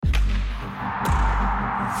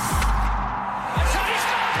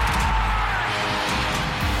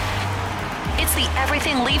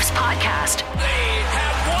Everything Leafs podcast. They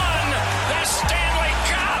have won the Stanley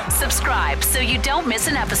Cup! Subscribe so you don't miss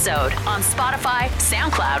an episode on Spotify,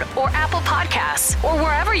 SoundCloud, or Apple Podcasts, or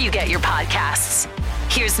wherever you get your podcasts.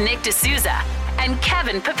 Here's Nick D'Souza and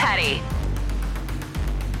Kevin Papetti.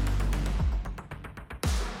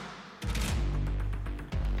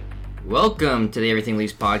 Welcome to the Everything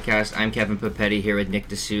Leafs podcast. I'm Kevin Papetti here with Nick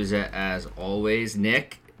D'Souza as always.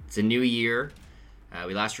 Nick, it's a new year.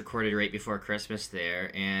 We last recorded right before Christmas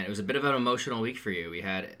there, and it was a bit of an emotional week for you. We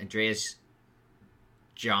had Andreas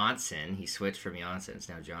Johnson. He switched from Johnson. It's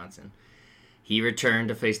now Johnson. He returned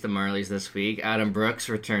to face the Marlies this week. Adam Brooks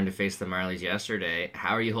returned to face the Marlies yesterday.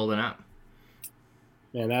 How are you holding up?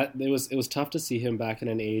 Man, it was tough to see him back in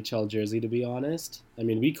an AHL jersey, to be honest. I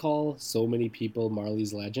mean, we call so many people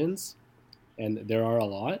Marlies legends, and there are a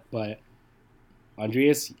lot, but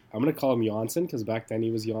Andreas, I'm going to call him Johnson because back then he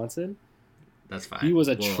was Johnson. That's fine. He was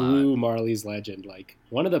a true Marlies legend. Like,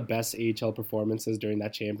 one of the best AHL performances during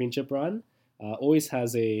that championship run. Always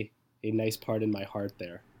has a nice part in my heart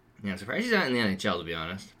there. Yeah, I'm surprised he's not in the NHL, to be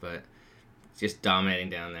honest, but it's just dominating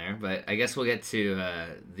down there. But I guess we'll get to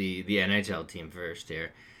the NHL team first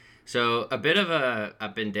here. So a bit of a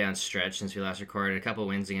up and down stretch since we last recorded. A couple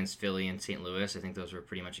wins against Philly and St. Louis. I think those were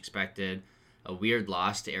pretty much expected. A weird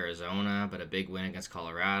loss to Arizona, but a big win against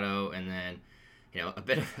Colorado. And then, a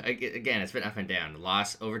bit of, again, it's been up and down.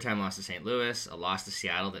 Overtime loss to St. Louis, a loss to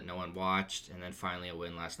Seattle that no one watched, and then finally a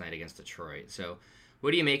win last night against Detroit. So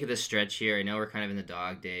what do you make of this stretch here? I know we're kind of in the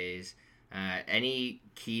dog days. Any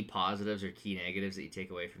key positives or key negatives that you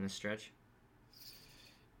take away from this stretch?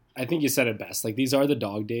 I think you said it best. Like, these are the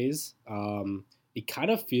dog days. It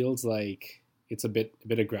kind of feels like it's a bit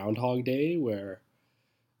of Groundhog Day where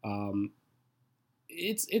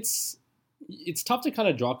it's tough to kind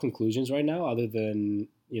of draw conclusions right now other than,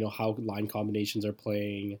 how line combinations are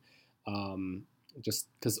playing. Just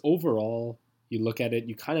because overall, you look at it,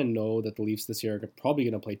 you kind of know that the Leafs this year are probably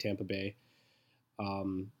going to play Tampa Bay.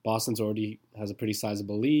 Boston's already has a pretty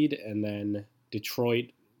sizable lead, and then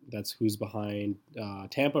Detroit, that's who's behind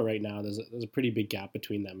Tampa right now. There's a pretty big gap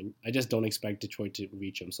between them, and I just don't expect Detroit to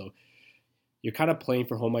reach them. So you're kind of playing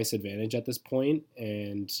for home ice advantage at this point,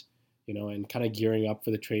 and and kind of gearing up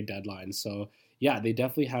for the trade deadline. So yeah, they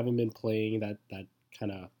definitely haven't been playing that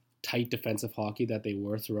kind of tight defensive hockey that they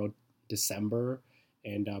were throughout December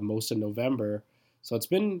and most of November. So it's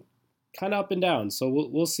been kind of up and down. So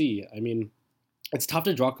we'll see. I mean, it's tough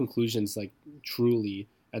to draw conclusions like truly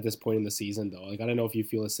at this point in the season, though. Like, I don't know if you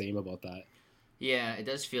feel the same about that. Yeah, it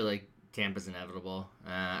does feel like Tampa's inevitable.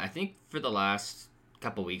 I think for the last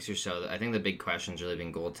couple weeks or so, I think the big question's really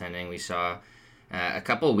been goaltending. We saw a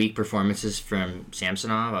couple of weak performances from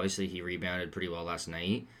Samsonov. Obviously, he rebounded pretty well last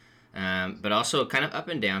night. But also kind of up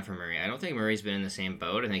and down for Murray. I don't think Murray's been in the same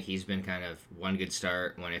boat. I think he's been kind of one good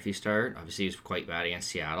start, one iffy start. Obviously, he was quite bad against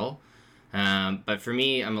Seattle. But for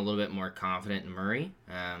me, I'm a little bit more confident in Murray.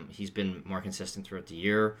 He's been more consistent throughout the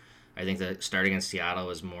year. I think the start against Seattle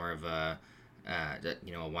was more of a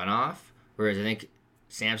one-off. Whereas I think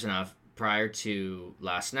Samsonov, prior to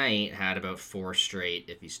last night, had about 4 straight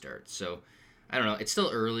iffy starts. So I don't know. It's still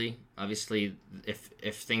early. Obviously,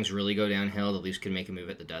 if things really go downhill, the Leafs can make a move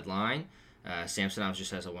at the deadline. Samsonov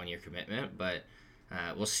just has a 1-year commitment, but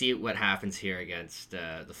we'll see what happens here against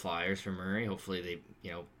the Flyers for Murray. Hopefully,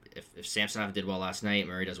 they, if Samsonov did well last night,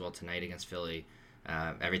 Murray does well tonight against Philly,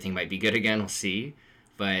 everything might be good again. We'll see.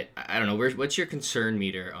 But I don't know. What's your concern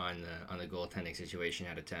meter on the goaltending situation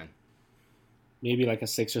out of 10? Maybe like a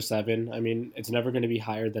 6 or 7. I mean, it's never going to be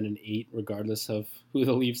higher than an 8, regardless of who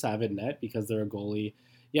the Leafs have in net, because they're a goalie.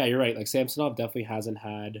 Yeah, you're right. Like, Samsonov definitely hasn't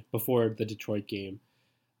had, before the Detroit game,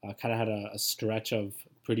 kind of had a stretch of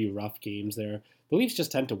pretty rough games there. The Leafs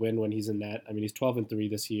just tend to win when he's in net. I mean, he's 12-3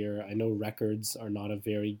 this year. I know records are not a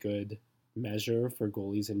very good measure for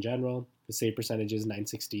goalies in general. The save percentage is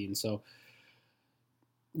 .916. So,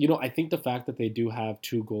 I think the fact that they do have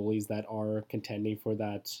 2 goalies that are contending for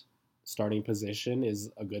that starting position is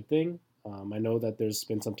a good thing. I know that there's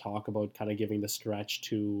been some talk about kind of giving the stretch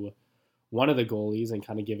to one of the goalies and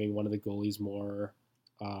kind of giving one of the goalies more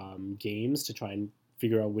games to try and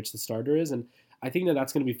figure out which the starter is. And I think that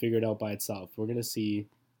that's going to be figured out by itself. We're going to see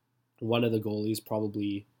one of the goalies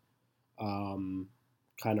probably kind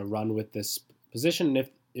of run with this position. And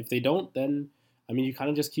if they don't, then, I mean, you kind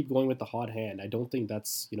of just keep going with the hot hand. I don't think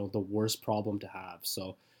that's, the worst problem to have.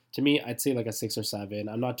 So to me, I'd say like a 6 or 7.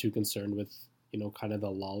 I'm not too concerned with, kind of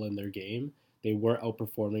the lull in their game. They were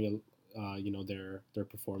outperforming, their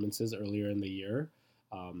performances earlier in the year.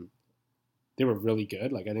 They were really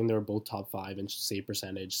good. Like, I think they were both top 5 in save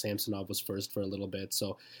percentage. Samsonov was first for a little bit.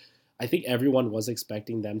 So I think everyone was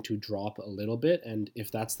expecting them to drop a little bit, and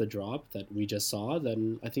if that's the drop that we just saw,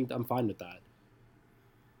 then I think I'm fine with that.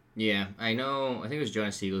 Yeah, I know. I think it was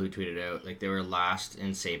Jonas Siegel who tweeted out like they were last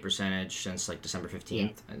in save percentage since like December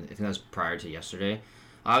 15th. I think that was prior to yesterday.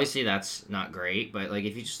 Obviously, that's not great, but like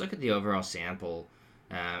if you just look at the overall sample,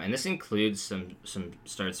 and this includes some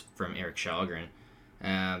starts from Eric Källgren,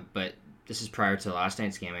 but this is prior to last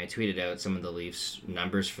night's game. I tweeted out some of the Leafs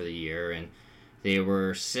numbers for the year, and they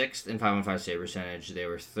were 6th in 5-on-5 save percentage. They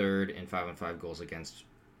were 3rd in 5-on-5 goals against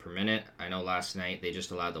per minute. I know last night they just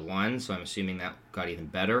allowed the 1, so I'm assuming that got even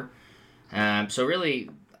better. So really,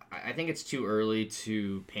 I think it's too early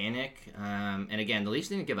to panic. And again, the Leafs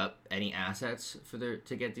didn't give up any assets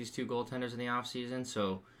to get these 2 goaltenders in the offseason.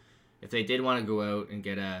 So if they did want to go out and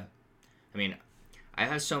get I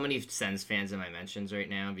have so many Sens fans in my mentions right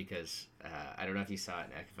now because I don't know if you saw it,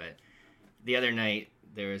 Nick, but the other night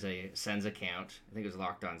there was a Sens account. I think it was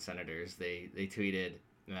Locked On Senators. They tweeted,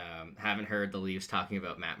 haven't heard the Leafs talking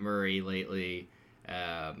about Matt Murray lately.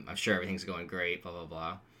 I'm sure everything's going great, blah, blah,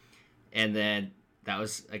 blah. And then that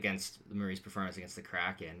was against Murray's performance against the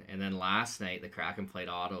Kraken. And then last night, the Kraken played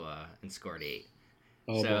Ottawa and scored 8.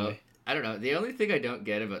 Oh, so, boy. I don't know. The only thing I don't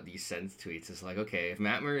get about these Sens tweets is like, okay, if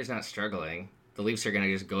Matt Murray's not struggling, the Leafs are going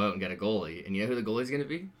to just go out and get a goalie. And you know who the goalie's going to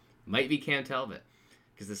be? Might be Cam Talbot.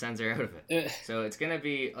 Because the Sens are out of it. So it's going to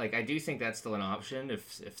be, like, I do think that's still an option. If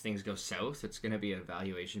things go south, it's going to be an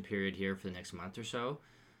evaluation period here for the next month or so.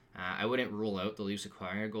 I wouldn't rule out the Leafs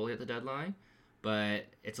acquiring a goalie at the deadline, but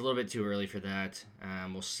it's a little bit too early for that.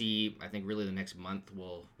 We'll see. I think really the next month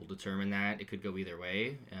will determine that. It could go either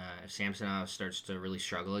way. If Samsonov starts to really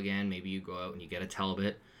struggle again, maybe you go out and you get a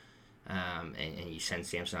Talbot and you send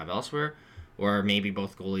Samsonov elsewhere. Or maybe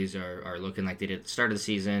both goalies are looking like they did at the start of the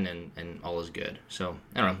season and all is good. So,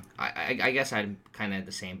 I don't know. I guess I'm kind of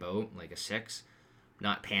the same boat, like a 6.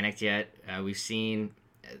 Not panicked yet. We've seen,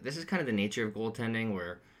 this is kind of the nature of goaltending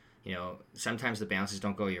where, you know, sometimes the bounces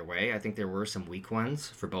don't go your way. I think there were some weak ones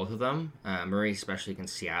for both of them. Murray, especially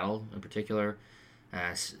against Seattle in particular.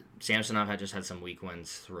 Samsonov had some weak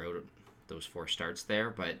ones throughout those 4 starts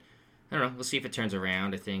there, but I don't know. We'll see if it turns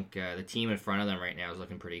around. I think the team in front of them right now is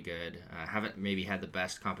looking pretty good. Haven't maybe had the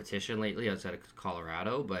best competition lately outside of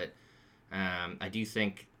Colorado, but I do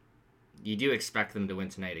think you do expect them to win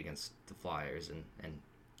tonight against the Flyers and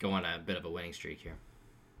go on a bit of a winning streak here.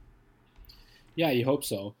 Yeah, you hope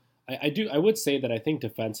so. I would say that I think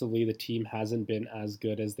defensively the team hasn't been as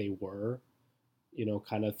good as they were, you know,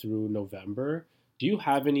 kind of through November. Do you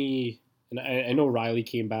have any? And I know Riley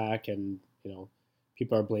came back, and you know,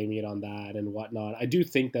 people are blaming it on that and whatnot. I do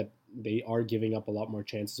think that they are giving up a lot more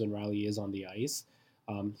chances when Riley is on the ice.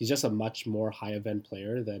 He's just a much more high-event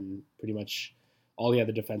player than pretty much all the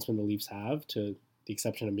other defensemen the Leafs have, to the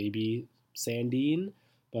exception of maybe Sandin.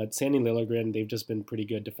 But Sandin, Liljegren, they've just been pretty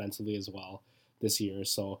good defensively as well this year.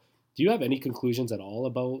 So do you have any conclusions at all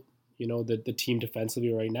about, you know, the team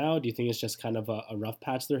defensively right now? Do you think it's just kind of a rough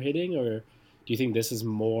patch they're hitting, or do you think this is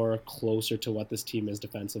more closer to what this team is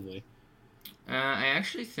defensively? I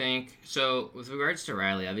actually think, so with regards to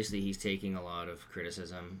Riley, obviously he's taking a lot of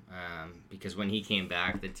criticism because when he came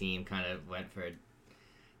back, the team kind of went for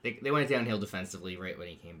they went downhill defensively right when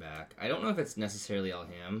he came back. I don't know if it's necessarily all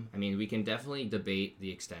him. I mean, we can definitely debate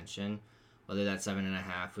the extension, whether that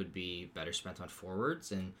 7.5 would be better spent on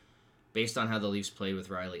forwards. And based on how the Leafs played with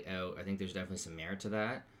Riley out, I think there's definitely some merit to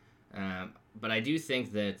that. But I do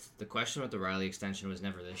think that the question with the Riley extension was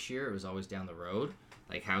never this year. It was always down the road.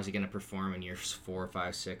 Like, how's he going to perform in years 4,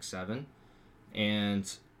 5, 6, 7?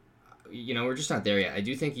 And, you know, we're just not there yet. I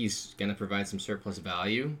do think he's going to provide some surplus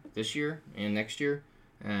value this year and next year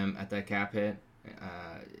at that cap hit.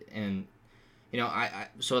 And, you know,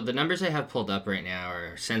 so the numbers I have pulled up right now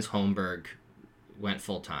are since Holmberg went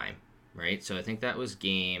full-time, right? So I think that was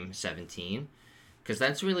game 17, because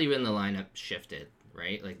that's really when the lineup shifted,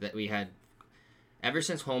 right? Like, that we had, ever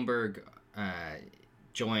since Holmberg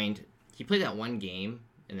joined, he played that one game,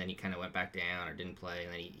 and then he kind of went back down or didn't play,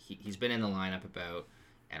 and then he's been in the lineup about,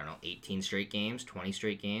 18 straight games, 20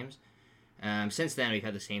 straight games. Since then, we've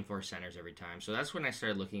had the same 4 centers every time. So that's when I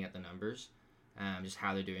started looking at the numbers, just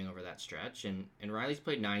how they're doing over that stretch. And Riley's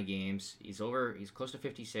played 9 games. He's close to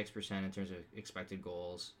 56% in terms of expected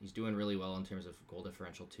goals. He's doing really well in terms of goal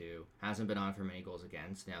differential too. Hasn't been on for many goals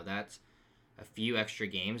against. Now that's a few extra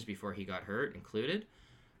games before he got hurt included,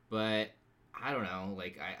 but I don't know.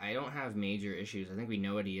 Like, I don't have major issues. I think we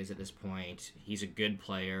know what he is at this point. He's a good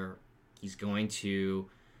player. He's going to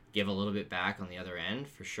give a little bit back on the other end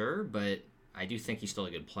for sure, but I do think he's still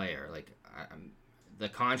a good player. Like, the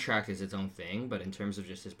contract is its own thing, but in terms of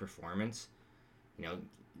just his performance, you know,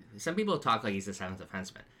 some people talk like he's the 7th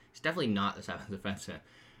defenseman. He's definitely not the seventh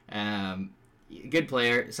defenseman. Good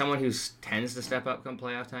player, someone who tends to step up come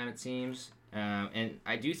playoff time, it seems. And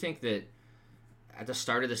I do think that at the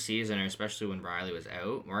start of the season, or especially when Riley was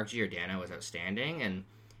out, Mark Giordano was outstanding, and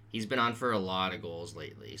he's been on for a lot of goals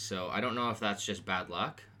lately. So I don't know if that's just bad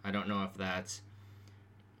luck. I don't know if that's,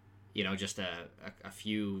 just a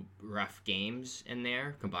few rough games in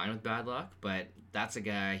there combined with bad luck. But that's a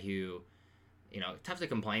guy who, tough to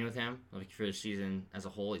complain with him. Like for the season as a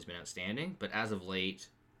whole, he's been outstanding. But as of late,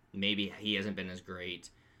 maybe he hasn't been as great.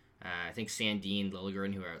 I think Sandin,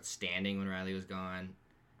 Liljegren, who are outstanding when Riley was gone,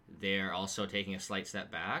 they're also taking a slight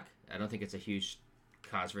step back. I don't think it's a huge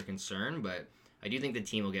cause for concern, but I do think the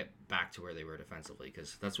team will get back to where they were defensively,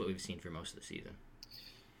 because that's what we've seen for most of the season.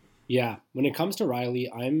 Yeah, when it comes to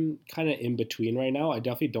Riley, I'm kind of in between right now. I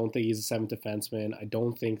definitely don't think he's a seventh defenseman. I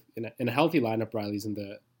don't think in a healthy lineup, Riley's on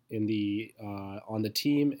the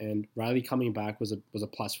team, and Riley coming back was a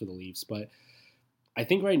plus for the Leafs. But I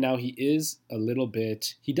think right now he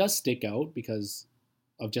does stick out because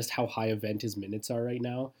of just how high event his minutes are right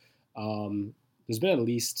now. There's been at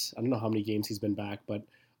least, I don't know how many games he's been back, but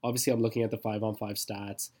obviously I'm looking at the 5-on-5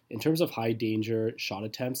 stats. In terms of high danger shot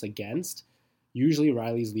attempts against, usually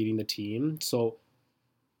Riley's leading the team. So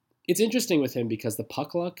it's interesting with him because the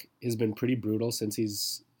puck luck has been pretty brutal since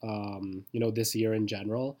he's, this year in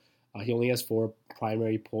general. He only has 4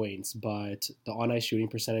 primary points, but the on-ice shooting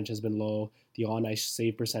percentage has been low. The on-ice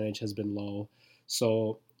save percentage has been low.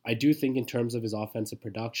 So I do think in terms of his offensive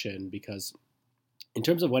production, because in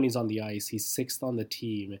terms of when he's on the ice, he's 6th on the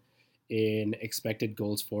team in expected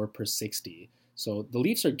goals for per 60. So the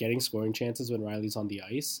Leafs are getting scoring chances when Riley's on the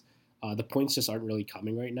ice. The points just aren't really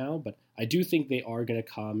coming right now, but I do think they are going to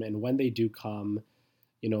come. And when they do come,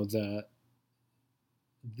 the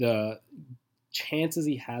chances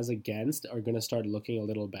he has against are going to start looking a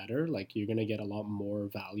little better. Like you're going to get a lot more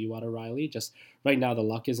value out of Riley. Just right now, the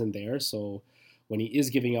luck isn't there. So when he is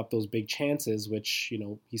giving up those big chances, which,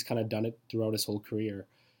 he's kind of done it throughout his whole career,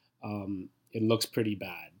 it looks pretty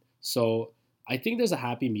bad. So I think there's a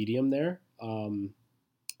happy medium there.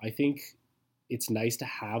 I think it's nice to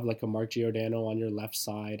have like a Mark Giordano on your left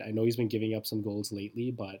side. I know he's been giving up some goals lately,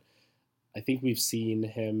 but I think we've seen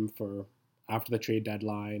him after the trade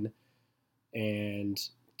deadline and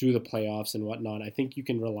through the playoffs and whatnot. I think you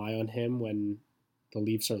can rely on him when the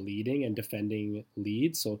Leafs are leading and defending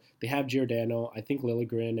leads. So they have Giordano. I think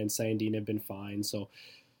Liljegren and Sandin have been fine. So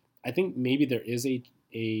I think maybe there is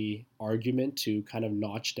a argument to kind of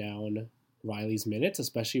notch down Riley's minutes,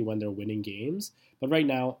 especially when they're winning games. But right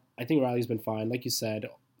now, I think Riley's been fine. Like you said,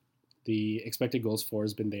 the expected goals for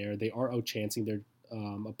has been there. They are outchancing their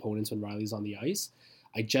opponents when Riley's on the ice.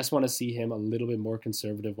 I just want to see him a little bit more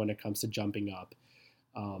conservative when it comes to jumping up.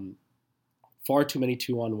 Far too many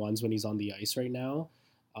 2-on-1s when he's on the ice right now.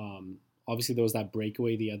 Obviously, there was that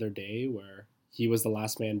breakaway the other day where he was the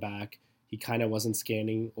last man back. He kind of wasn't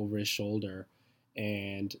scanning over his shoulder.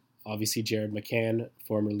 And obviously, Jared McCann,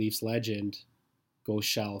 former Leafs legend, goes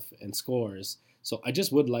shelf and scores. So I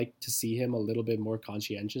just would like to see him a little bit more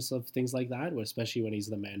conscientious of things like that, especially when he's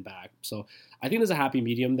the man back. So I think there's a happy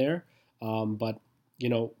medium there. But,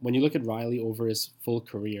 when you look at Riley over his full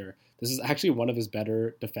career, this is actually one of his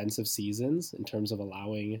better defensive seasons in terms of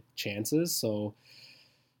allowing chances. So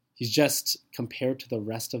he's just, compared to the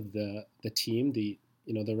rest of the team, the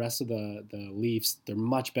rest of the Leafs, they're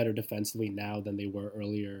much better defensively now than they were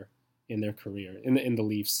earlier in their career, in the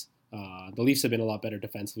Leafs. The Leafs have been a lot better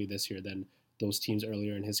defensively this year than those teams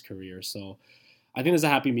earlier in his career. So I think there's a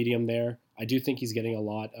happy medium there. I do think he's getting a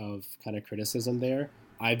lot of kind of criticism there.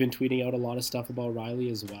 I've been tweeting out a lot of stuff about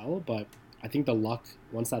Riley as well, but I think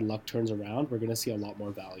once that luck turns around, we're going to see a lot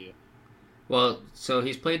more value. Well, so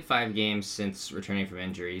he's played 5 games since returning from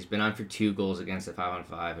injury. He's been on for 2 goals against the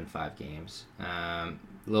 5-on-5 in 5 games.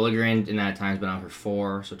 Liljegren in that time has been on for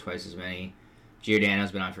 4, so twice as many.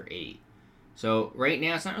 Giordano's been on for 8. So right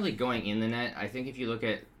now it's not really going in the net. I think if you look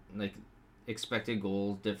at like expected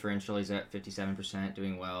goal differential, he's at 57%,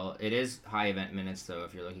 doing well. It is high event minutes though.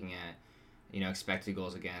 If you're looking at expected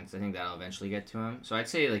goals against, I think that'll eventually get to him. So I'd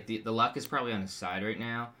say like the luck is probably on his side right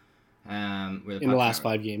now. In the last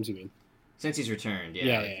 5 games, you mean? Since he's returned,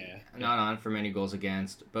 yeah. Not on for many goals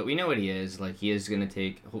against, but we know what he is. Like, he is going to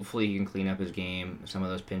take, hopefully he can clean up his game, some of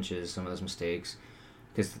those pinches, some of those mistakes,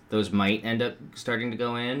 because those might end up starting to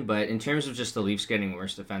go in. But in terms of just the Leafs getting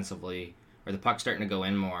worse defensively, or the puck starting to go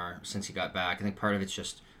in more since he got back, I think part of it's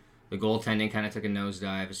just the goaltending kind of took a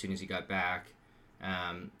nosedive as soon as he got back.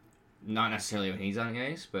 Not necessarily when he's on the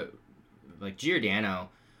ice, but like Giordano,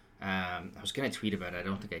 I was going to tweet about it, I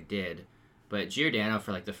don't think I did, but Giordano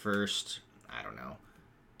for like the first, I don't know,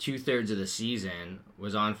 2/3 of the season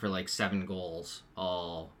was on for like 7 goals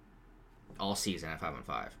all season at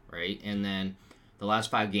 5-on-5, right? And then the last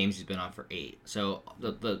 5 games he's been on for 8. So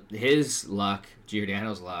his luck,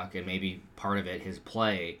 Giordano's luck, and maybe part of it his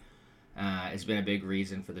play has been a big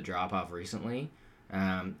reason for the drop off recently.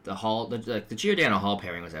 The Giordano Hall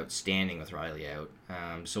pairing was outstanding with Riley out.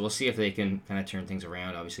 So we'll see if they can kind of turn things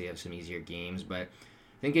around. Obviously, have some easier games, but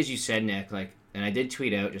I think as you said, Nick, and I did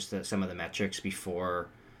tweet out just some of the metrics before.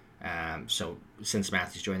 So since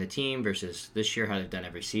Matthews joined the team versus this year, how they've done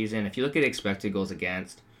every season. If you look at expected goals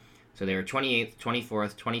against, so they were 28th,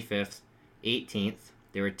 24th, 25th, 18th.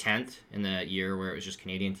 They were 10th in the year where it was just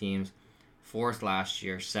Canadian teams, 4th last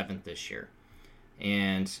year, 7th this year.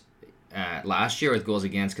 And last year with goals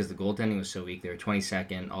against, because the goaltending was so weak, they were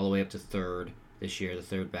 22nd all the way up to 3rd this year, the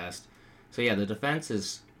 3rd best. So yeah, the defense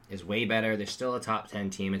is way better. They're still a top 10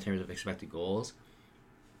 team in terms of expected goals.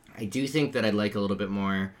 I do think that I'd like a little bit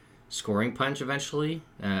more scoring punch eventually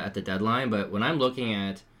at the deadline, but when I'm looking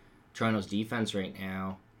at Toronto's defense right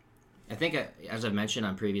now, I think, as I've mentioned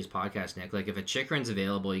on previous podcasts, Nick, if a Chychrun's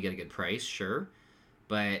available, you get a good price, sure,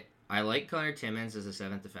 but I like Connor Timmins as a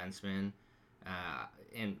 7th defenseman,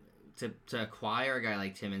 and to acquire a guy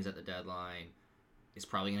like Timmins at the deadline is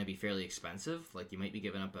probably going to be fairly expensive. You might be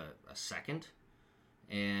giving up a second,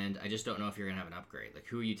 and I just don't know if you're going to have an upgrade.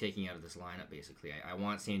 Who are you taking out of this lineup, basically? I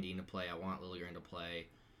want Sandin to play. I want Liljegren to play.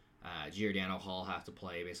 Giordano Hall have to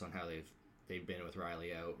play based on how they've been with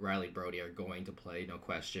Riley out. Riley Brody are going to play, no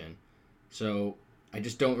question. So I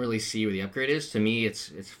just don't really see where the upgrade is. To me, it's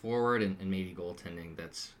forward and maybe goaltending.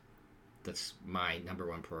 That's my number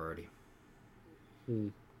one priority.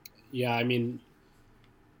 Yeah, I mean,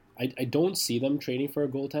 I don't see them trading for a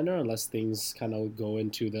goaltender unless things kind of go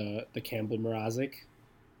into the Campbell Mrazek.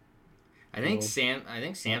 I think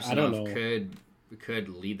Samsonov could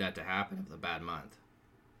lead that to happen with a bad month.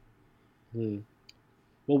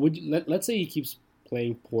 Well, let's say he keeps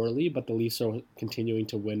playing poorly, but the Leafs are continuing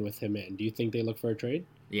to win with him in. Do you think they look for a trade?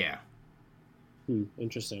 Yeah.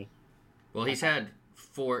 Interesting. Well, he had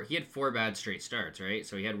 4 bad straight starts, right?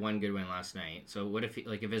 So he had 1 good win last night. So what if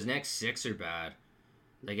if his next 6 are bad,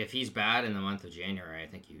 if he's bad in the month of January, I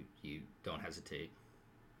think you don't hesitate.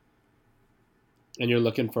 And you're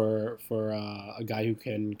looking for a guy who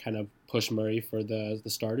can kind of push Murray for the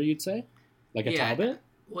starter, you'd say? Talbot?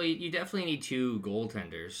 Well, you definitely need 2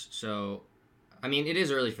 goaltenders. So, I mean, it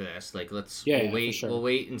is early for this. We'll wait. Sure. We'll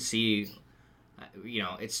wait and see.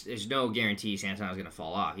 There's no guarantee Samsonov's going to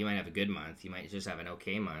fall off. He might have a good month. He might just have an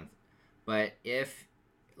okay month. But if,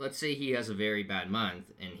 let's say, he has a very bad month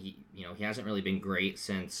and he hasn't really been great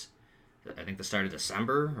since I think the start of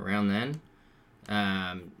December, around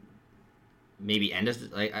then. Maybe end of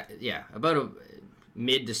about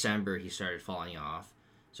mid-December he started falling off.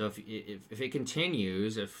 So if it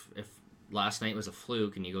continues, if last night was a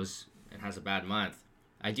fluke and he goes and has a bad month,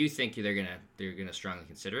 I do think they're gonna strongly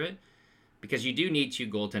consider it, because you do need 2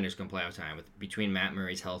 goaltenders come playoff time between Matt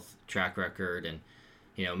Murray's health track record and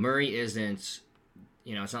Murray isn't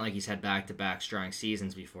it's not like he's had back-to-back strong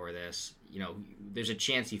seasons before this. There's a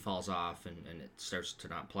chance he falls off and it starts to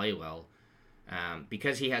not play well,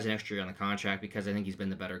 because he has an extra year on the contract, because I think he's been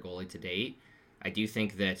the better goalie to date. I do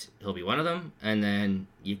think that he'll be one of them, and then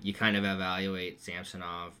you kind of evaluate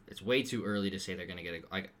Samsonov. It's way too early to say they're going to get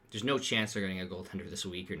there's no chance they're going to get a goaltender this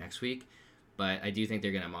week or next week, but I do think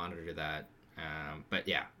they're going to monitor that. But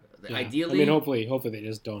yeah, ideally, I mean, hopefully they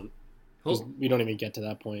just don't. We don't even get to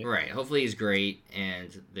that point, right? Hopefully he's great,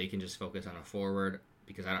 and they can just focus on a forward,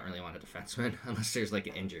 because I don't really want a defenseman unless there's an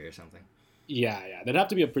injury or something. Yeah, there'd have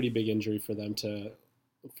to be a pretty big injury for them to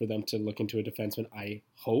look into a defenseman. I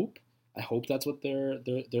hope that's what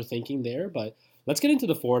they're thinking there. But let's get into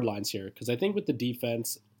the forward lines here, because I think with the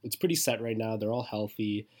defense, it's pretty set right now. They're all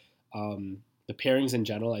healthy. The pairings in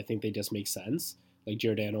general, I think they just make sense.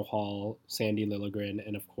 Giordano Hall, Sandy Liljegren,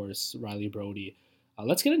 and of course Riley Brody.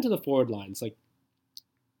 Let's get into the forward lines.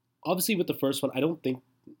 Obviously with the first one, I don't think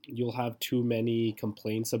you'll have too many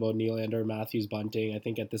complaints about Nylander, Matthews, Bunting. I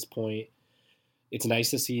think at this point, it's nice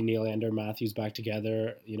to see Nylander, Matthews back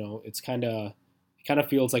together. It's kind of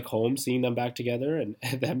feels like home seeing them back together, and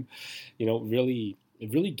them, it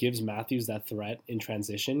really gives Matthews that threat in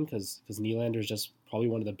transition, because Nylander is just probably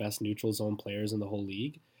one of the best neutral zone players in the whole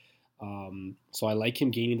league. So I like him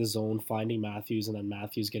gaining the zone, finding Matthews, and then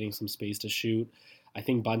Matthews getting some space to shoot. I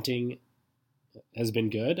think Bunting has been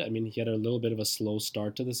good. I mean, he had a little bit of a slow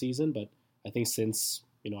start to the season, but I think since,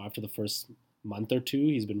 after the first month or 2,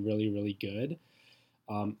 he's been really, really good.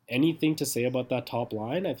 Anything to say about that top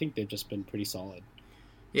line? I think they've just been pretty solid.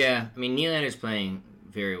 Yeah, I mean, Nylander's playing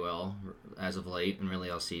very well as of late and really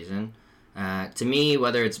all season. To me,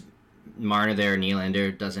 whether it's Marner there or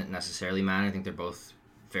Nylander doesn't necessarily matter. I think they're both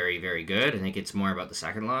very, very good. I think it's more about the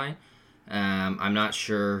second line. I'm not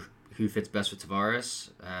sure who fits best with Tavares.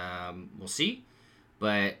 We'll see.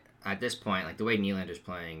 But at this point, like the way Nylander's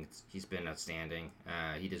playing, he's been outstanding.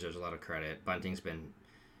 He deserves a lot of credit. Bunting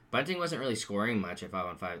wasn't really scoring much at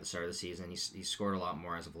 5-on-5 at the start of the season. He's scored a lot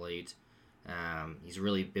more as of late. He's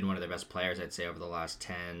really been one of their best players, I'd say, over the last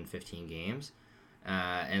 10, 15 games.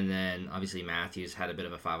 And then, obviously, Matthews had a bit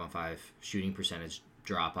of a 5-on-5 shooting percentage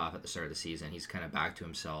drop-off at the start of the season. He's kind of back to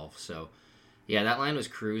himself. So, yeah, that line was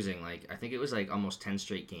cruising. Like, I think it was, like, almost 10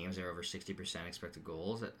 straight games. They were over 60% expected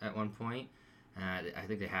goals at one point. I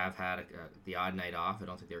think they have had the odd night off. I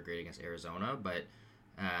don't think they were great against Arizona. But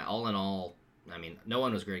all in all, I mean, no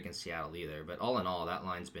one was great against Seattle either. But all in all, that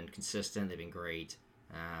line's been consistent. They've been great.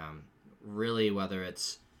 Really, whether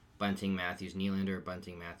it's Bunting, Matthews, Nylander,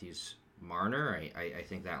 Bunting, Matthews, Marner, I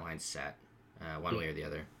think that line's set one way or the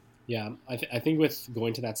other. Yeah, I think with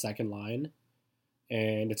going to that second line,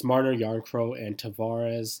 and it's Marner, Jarnkrok, and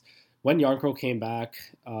Tavares. When Jarnkrok came back,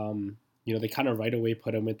 they kind of right away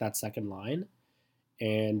put him with that second line.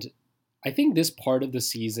 And I think this part of the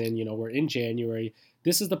season, we're in January.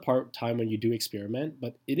 This is the time when you do experiment,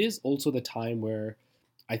 but it is also the time where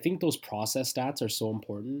I think those process stats are so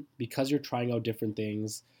important because you're trying out different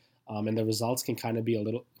things, and the results can be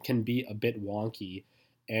a bit wonky.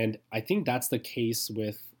 And I think that's the case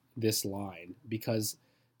with this line because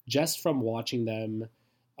just from watching them,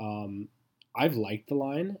 I've liked the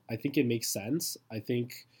line. I think it makes sense. I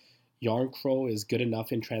think Jarnkrok is good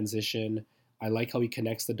enough in transition. I like how he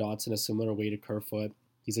connects the dots in a similar way to Kerfoot.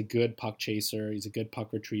 He's a good puck chaser. He's a good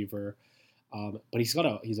puck retriever. But he's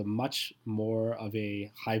a much more of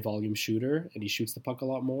a high volume shooter, and he shoots the puck a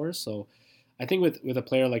lot more. So I think with a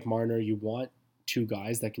player like Marner, you want two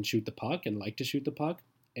guys that can shoot the puck and like to shoot the puck.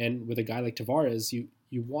 And with a guy like Tavares, you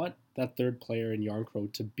want that third player in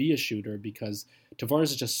Jarnkrok to be a shooter because Tavares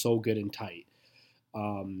is just so good and tight.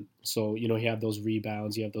 So you have those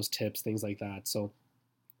rebounds, you have those tips, things like that. So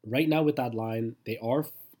right now with that line, they are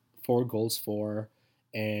 4 goals for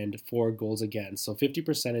and 4 goals against. So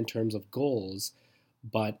 50% in terms of goals,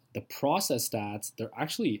 but the process stats, they're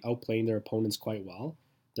actually outplaying their opponents quite well.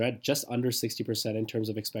 They're at just under 60% in terms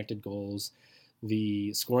of expected goals.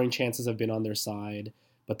 The scoring chances have been on their side,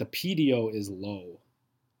 but the PDO is low.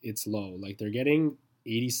 It's low. Like they're getting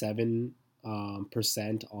 87%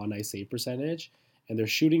 on ice save percentage, and they're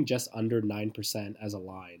shooting just under 9% as a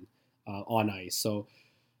line on ice. So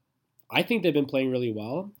I think they've been playing really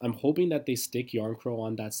well. I'm hoping that they stick Jarnkrok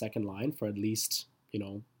on that second line for at least,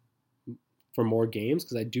 for more games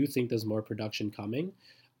because I do think there's more production coming.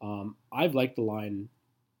 I've liked the line.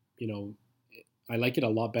 I like it a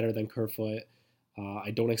lot better than Kerfoot.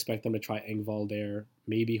 I don't expect them to try Engvall there,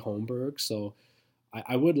 maybe Holmberg. So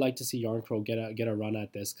I would like to see Jarnkrok get a run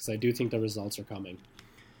at this because I do think the results are coming.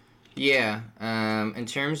 Yeah. In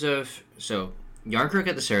terms of Jarnkrok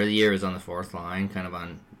at the start of the year was on the fourth line, kind of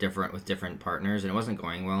with different partners, and it wasn't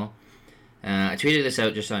going well. I tweeted this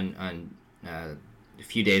out just on a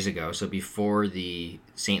few days ago, so before the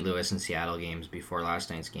St. Louis and Seattle games, before last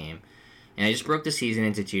night's game, and I just broke the season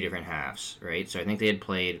into 2 different halves, right? So I think they had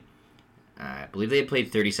played, I believe they had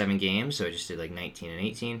played 37 games, so I just did like 19 and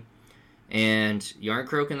 18. And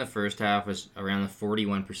Jarnkrok in the first half was around the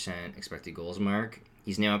 41% expected goals mark.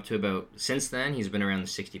 He's now up to since then, he's been around the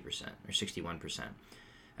 60% or 61%.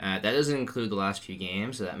 That doesn't include the last few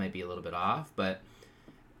games, so that might be a little bit off, but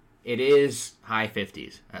it is high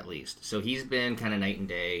 50s at least. So he's been kind of night and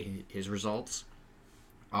day, his results.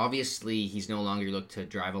 Obviously, he's no longer looked to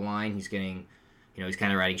drive a line. He's getting, he's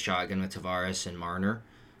kind of riding shotgun with Tavares and Marner.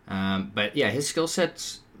 But yeah, his skill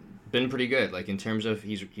set's been pretty good. Like in terms of,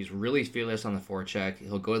 he's really fearless on the forecheck.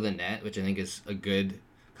 He'll go to the net, which I think is a good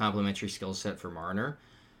complementary skill set for Marner.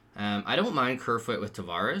 I don't mind Kerfoot with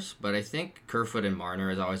Tavares, but I think Kerfoot and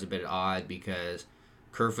Marner is always a bit odd because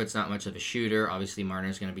Kerfoot's not much of a shooter. Obviously,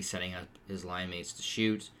 Marner's going to be setting up his line mates to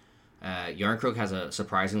shoot. Jarnkrok has a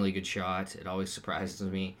surprisingly good shot. It always surprises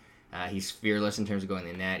me. He's fearless in terms of going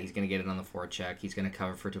to the net. He's going to get it on the forecheck. He's going to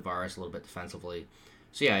cover for Tavares a little bit defensively.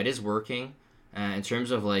 So yeah, it is working. In terms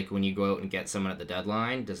of like when you go out and get someone at the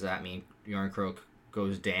deadline, does that mean Jarnkrok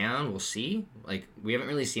goes down? We'll see. Like we haven't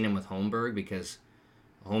really seen him with Holmberg because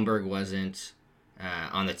Holmberg wasn't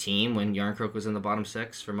on the team when Jarnkrok was in the bottom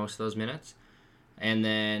 6 for most of those minutes. And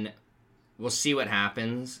then we'll see what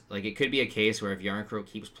happens. Like it could be a case where if Jarnkrok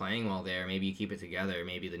keeps playing well there, maybe you keep it together.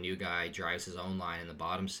 Maybe the new guy drives his own line in the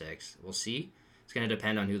bottom 6. We'll see. It's going to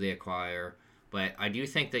depend on who they acquire. But I do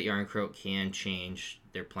think that Jarnkrok can change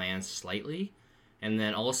their plans slightly. And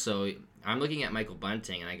then also, I'm looking at Michael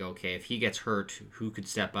Bunting, and I go, okay, if he gets hurt, who could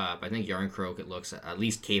step up? I think Yarncroke looks at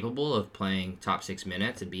least capable of playing top 6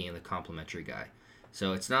 minutes and being the complementary guy.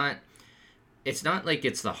 So it's not like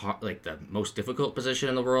it's the most difficult position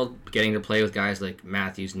in the world, getting to play with guys like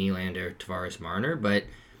Matthews, Nylander, Tavares, Marner, but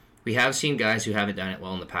we have seen guys who haven't done it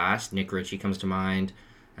well in the past. Nick Ritchie comes to mind.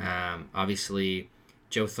 Obviously,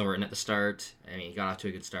 Joe Thornton at the start. I mean, he got off to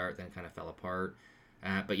a good start, then kind of fell apart.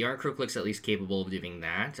 But Yarncroke looks at least capable of doing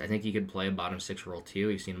that. I think he could play a bottom 6 role too.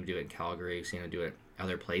 We've seen him do it in Calgary. We've seen him do it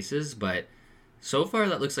other places. But so far,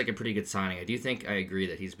 that looks like a pretty good signing. I do think I agree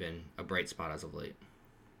that he's been a bright spot as of late.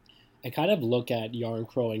 I kind of look at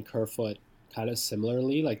Yarncroke and Kerfoot kind of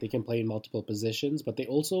similarly. Like, they can play in multiple positions, but they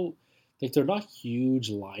also, like, they're not huge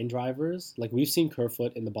line drivers. Like, we've seen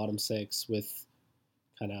Kerfoot in the bottom 6 with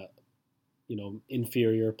kind of,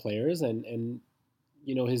 inferior players, and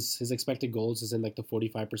his expected goals is in like the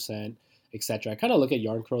 45%, etc. I kind of look at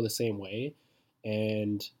Yarncroke the same way,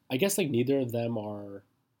 and I guess like neither of them are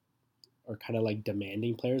kind of like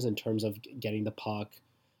demanding players in terms of getting the puck,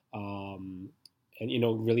 and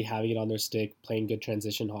really having it on their stick, playing good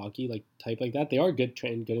transition hockey, like type like that. They are good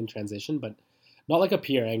in transition, but not like a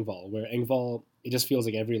Pierre Engvall, where Engvall, it just feels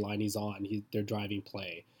like every line he's on, they're driving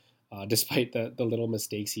play, despite the little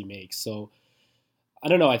mistakes he makes. So I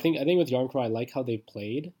don't know. I think with Yarncroke, I like how they've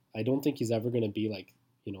played. I don't think he's ever going to be like,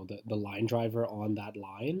 the line driver on that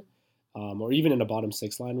line, or even in a bottom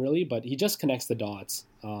 6 line really. But he just connects the dots.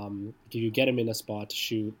 If you get him in a spot to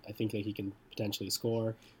shoot, I think that he can potentially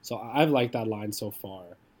score. So I've liked that line so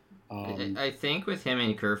far. I think with him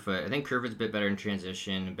and Kerfoot, I think Kerfoot's a bit better in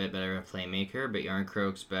transition, a bit better at playmaker, but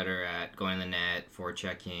Yarncroke's better at going to the net,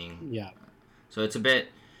 forechecking. Yeah. So it's a bit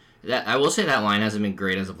that I will say that line hasn't been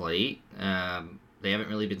great as of late. They haven't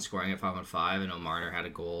really been scoring at 5-on-5. I know Marner had a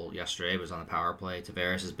goal yesterday. It was on the power play.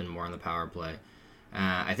 Tavares has been more on the power play.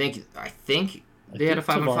 I think they had a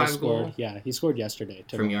 5-on-5 goal. Yeah, he scored yesterday.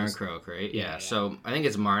 From Yarncroke, right? Yeah. So I think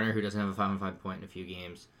it's Marner who doesn't have a 5-on-5 point in a few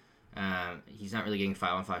games. He's not really getting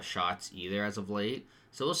 5-on-5 shots either as of late.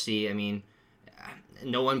 So we'll see. I mean,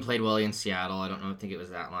 no one played well against Seattle. I don't think it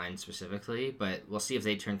was that line specifically, but we'll see if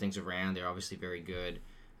they turn things around. They're obviously very good,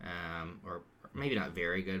 or maybe not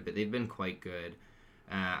very good, but they've been quite good.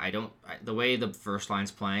 The way the first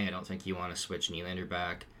line's playing, I don't think you want to switch Nylander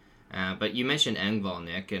back. But you mentioned Engvall,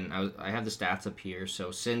 Nick, and I have the stats up here.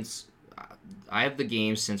 So since I have the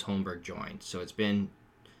games since Holmberg joined, so it's been,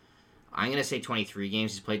 I'm going to say 23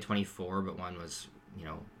 games. He's played 24, but one was,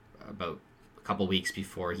 about a couple weeks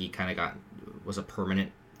before he kind of was a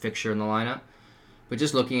permanent fixture in the lineup. But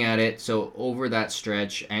just looking at it, so over that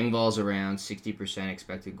stretch, Engvall's around 60%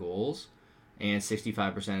 expected goals and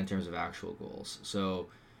 65% in terms of actual goals. So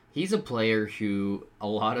he's a player who a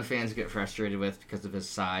lot of fans get frustrated with because of his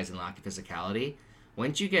size and lack of physicality.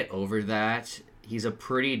 Once you get over that, he's a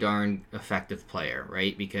pretty darn effective player,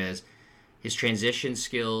 right? Because his transition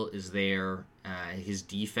skill is there. His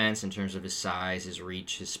defense in terms of his size, his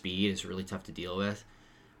reach, his speed is really tough to deal with.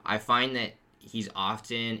 I find that he's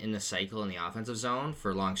often in the cycle in the offensive zone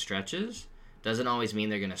for long stretches. Doesn't always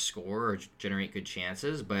mean they're going to score or generate good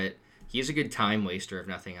chances, but he's a good time waster, if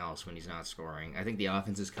nothing else, when he's not scoring. I think the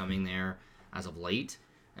offense is coming there as of late.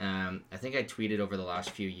 I think I tweeted over the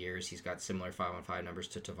last few years he's got similar 5-on-5 numbers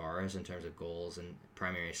to Tavares in terms of goals and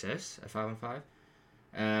primary assists at 5-on-5.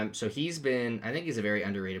 So I think he's a very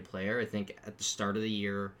underrated player. I think at the start of the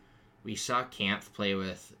year, we saw Kampf play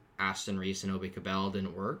with Aston Reese and Obi Cabell.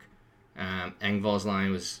 Didn't work. Engvall's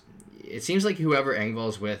line it seems like whoever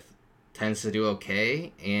Engvall's with tends to do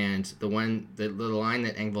okay, and the line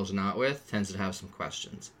that Engvall's not with tends to have some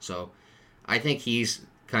questions. So I think he's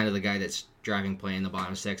kind of the guy that's driving play in the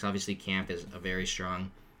bottom 6. Obviously, Kampf is a very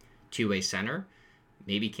strong two-way center.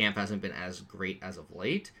 Maybe Kampf hasn't been as great as of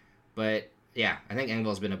late, but yeah, I think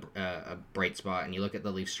Engvall's been a bright spot, and you look at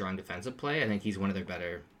the Leafs' strong defensive play, I think he's one of their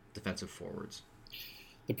better defensive forwards.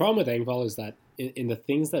 The problem with Engvall is that in the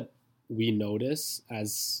things that we notice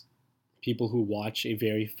as people who watch a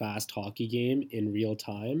very fast hockey game in real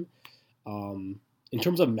time, in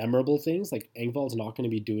terms of memorable things, like Engvall's not going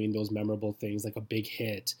to be doing those memorable things like a big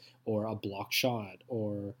hit or a block shot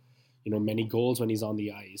or many goals when he's on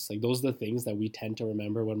the ice. Like, those are the things that we tend to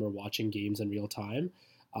remember when we're watching games in real time.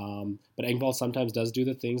 But Engvall sometimes does do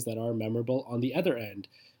the things that are memorable on the other end.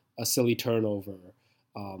 A silly turnover,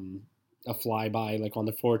 a flyby like on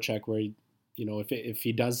the forecheck where if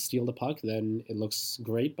he does steal the puck, then it looks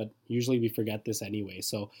great, but usually we forget this anyway.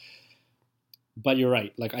 So, but you're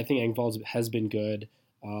right. Like, I think Engvall has been good.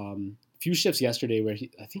 Few shifts yesterday where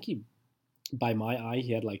I think by my eye,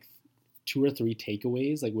 he had like 2 or 3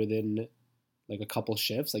 takeaways, like within like a couple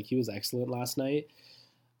shifts. Like he was excellent last night.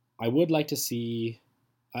 I would like to see.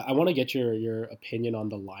 I want to get your opinion on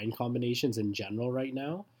the line combinations in general right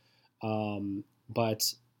now,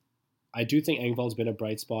 but I do think Engvall's been a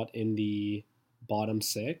bright spot in the bottom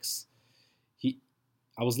six.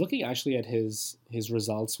 I was looking actually at his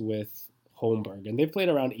results with Holmberg, and they've played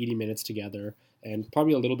around 80 minutes together, and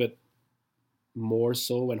probably a little bit more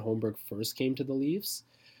so when Holmberg first came to the Leafs.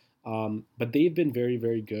 But they've been very,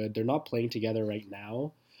 very good. They're not playing together right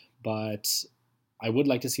now, but I would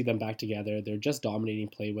like to see them back together. They're just dominating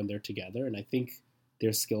play when they're together, and I think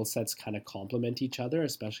their skill sets kind of complement each other,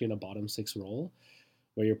 especially in a bottom six role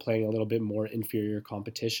where you're playing a little bit more inferior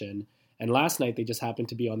competition. And last night they just happened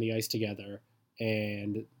to be on the ice together,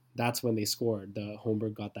 and that's when they scored. The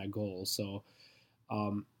Holmberg got that goal. So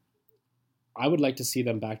I would like to see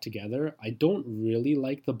them back together. I don't really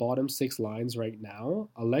like the bottom six lines right now.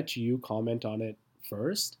 I'll let you comment on it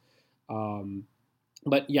first.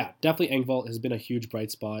 But yeah, definitely Engvall has been a huge bright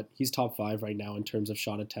spot. He's top 5 right now in terms of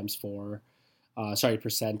shot attempts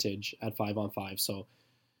percentage at 5-on-5. So,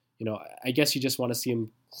 I guess you just want to see him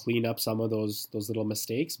clean up some of those little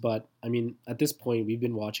mistakes. But I mean, at this point, we've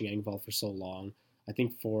been watching Engvall for so long. I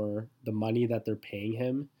think for the money that they're paying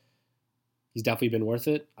him, he's definitely been worth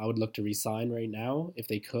it. I would look to re-sign right now if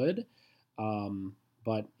they could.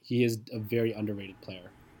 But he is a very underrated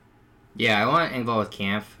player. Yeah, I want Engvall with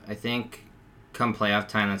Kampf. I think come playoff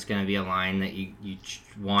time, that's going to be a line that you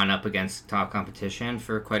want up against top competition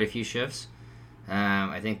for quite a few shifts.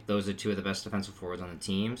 I think those are two of the best defensive forwards on the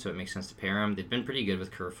team, so it makes sense to pair them. They've been pretty good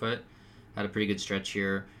with Kerfoot. Had a pretty good stretch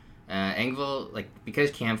here. Engvall,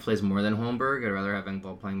 because Kampf plays more than Holmberg, I'd rather have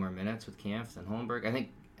Engvall playing more minutes with Kampf than Holmberg. I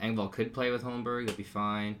think Engvall could play with Holmberg, it'd be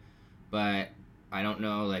fine. But I don't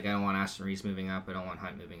know, I don't want Aston Reese moving up. I don't want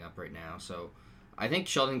Hunt moving up right now. So I think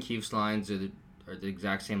Sheldon Keefe's lines are the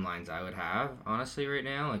exact same lines I would have, honestly, right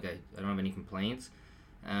now. I don't have any complaints.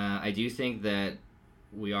 I do think that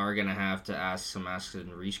we are going to have to ask some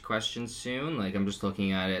Aston Reese questions soon. I'm just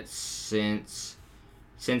looking at it since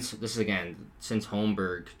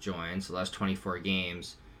Holmberg joined, so the last 24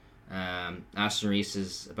 games, Aston Reese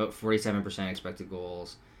is about 47% expected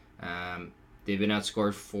goals. They've been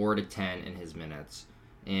outscored 4-10 in his minutes.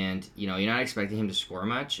 And, you're not expecting him to score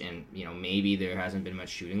much, and, maybe there hasn't been much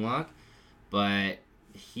shooting luck, but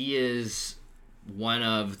he is one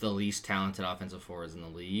of the least talented offensive forwards in the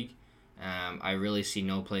league. I really see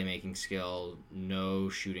no playmaking skill, no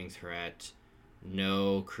shooting threat,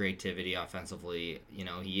 no creativity offensively.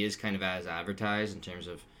 He is kind of as advertised in terms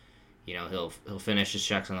of, he'll finish his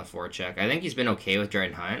checks on the forecheck. I think he's been okay with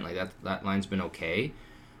Dryden Hunt. That line's been okay.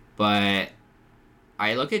 But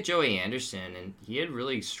I look at Joey Anderson, and he had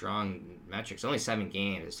really strong metrics. Only 7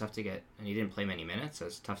 games. It's tough to get, and he didn't play many minutes, so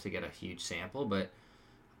it's tough to get a huge sample. But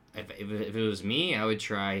if it was me, I would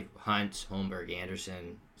try Hunt, Holmberg,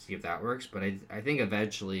 Anderson, see if that works. But I think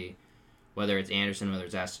eventually, whether it's Anderson, whether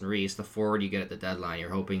it's Aston Reese, the forward you get at the deadline, you're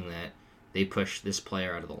hoping that they push this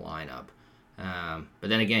player out of the lineup. But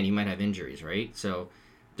then again, you might have injuries, right? So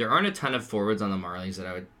there aren't a ton of forwards on the Marlies that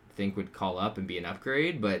I would think would call up and be an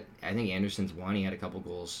upgrade, but I think Anderson's one. He had a couple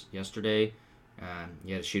goals yesterday.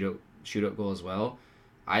 He had a shootout goal as well.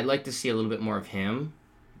 I'd like to see a little bit more of him,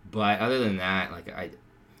 but other than that,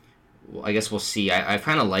 I guess we'll see. I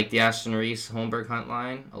kind of like the Aston Reese Holmberg Hunt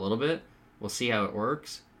line a little bit. We'll see how it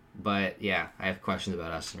works, but yeah, I have questions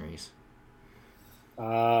about Aston Reese.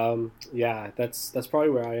 Yeah, that's probably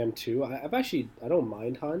where I am too. I don't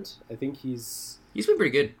mind Hunt. I think he's been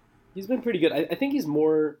pretty good. He's been pretty good. I think he's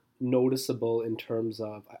more noticeable in terms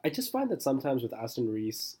of. I just find that sometimes with Aston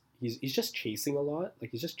Reese, he's just chasing a lot.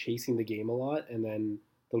 He's just chasing the game a lot, and then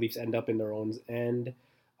the Leafs end up in their own end.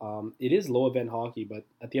 It is low event hockey, but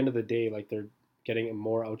at the end of the day, they're getting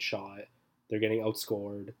more outshot, they're getting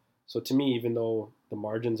outscored. So to me, even though the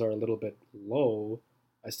margins are a little bit low,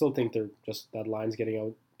 I still think they're just that line's getting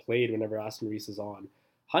outplayed whenever Aston Reese is on.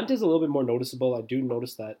 Hunt is a little bit more noticeable. I do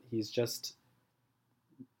notice that he's just.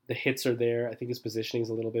 The hits are there. I think his positioning is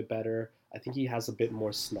a little bit better. I think he has a bit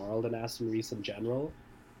more snarl than Aston Reese in general.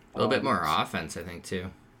 A little bit more offense, I think,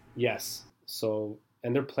 too. Yes. So,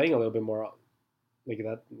 and they're playing a little bit more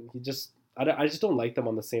that. I just don't like them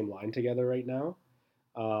on the same line together right now.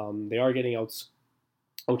 They are getting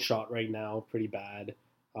outshot right now pretty bad.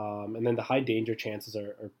 And then the high danger chances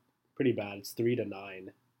are pretty bad. It's 3-9,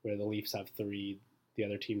 where the Leafs have 3, the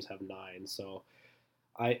other teams have 9. So,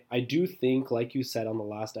 I do think, like you said on the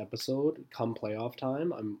last episode, come playoff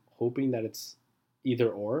time, I'm hoping that it's either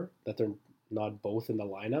or, that they're not both in the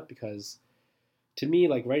lineup, because to me,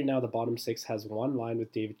 right now, the bottom 6 has one line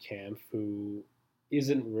with David Kampf, who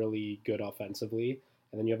isn't really good offensively,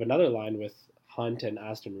 and then you have another line with Hunt and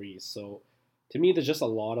Aston Reese. So to me, there's just a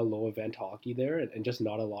lot of low event hockey there and just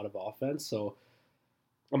not a lot of offense. So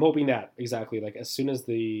I'm hoping that exactly like as soon as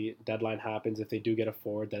the deadline happens, if they do get a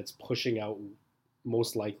forward that's pushing out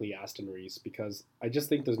most likely Aston Reese, because I just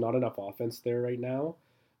think there's not enough offense there right now.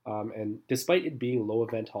 And despite it being low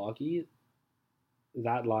event hockey,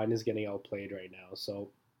 that line is getting outplayed right now. So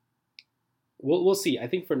we'll see. I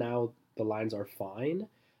think for now the lines are fine,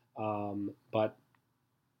 but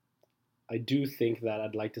I do think that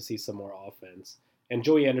I'd like to see some more offense. And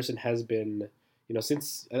Joey Anderson has been,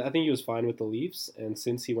 since I think he was fine with the Leafs, and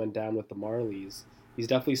since he went down with the Marlies, he's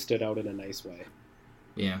definitely stood out in a nice way.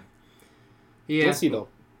 Yeah. We'll see though.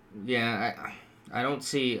 Yeah, I don't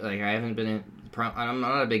see, like, I haven't been I'm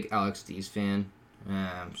not a big Alex Dees fan.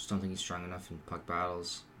 Just don't think he's strong enough in puck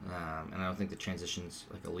battles. And I don't think the transition's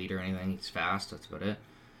like a lead or anything. He's fast, that's about it.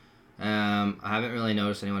 I haven't really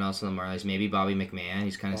noticed anyone else on the Marlies. Maybe Bobby McMahon.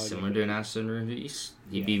 He's kind of similar to an Aston Reese.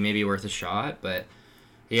 He'd be maybe worth a shot, but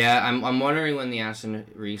yeah, I'm wondering when the Aston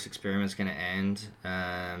Reese experiment's going to end.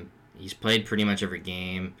 He's played pretty much every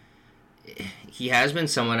game. He has been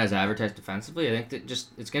somewhat as advertised defensively. I think that just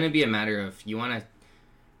it's going to be a matter of you want to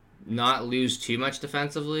not lose too much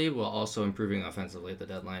defensively while also improving offensively at the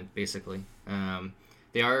deadline, basically.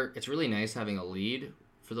 It's really nice having a lead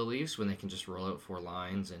for the Leafs when they can just roll out 4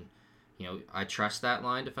 lines, and I trust that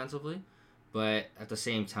line defensively, but at the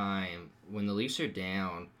same time, when the Leafs are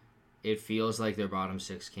down, it feels like their bottom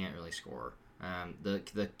 6 can't really score.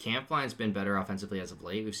 The camp line's been better offensively as of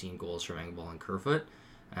late. We've seen goals from Engvall and Kerfoot.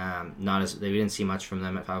 We didn't see much from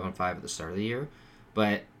them at 5-on-5 at the start of the year,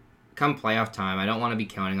 but come playoff time, I don't want to be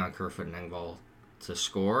counting on Kerfoot and Engvall to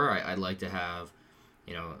score. I'd like to have,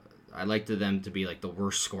 I'd like them to be like the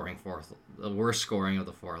worst scoring of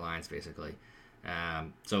the 4 lines, basically.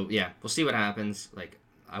 So yeah, we'll see what happens. Like,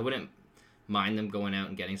 I wouldn't mind them going out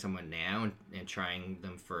and getting someone now and trying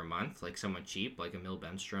them for a month, like someone cheap, like Emil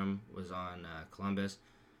Benstrom was on Columbus.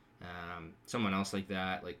 Someone else like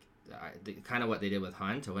that, like kind of what they did with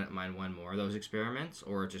Hunt. I wouldn't mind one more of those experiments,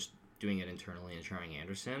 or just doing it internally and trying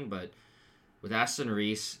Anderson. But with Aston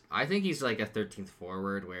Reese, I think he's like a 13th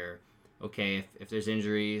forward where, okay, if there's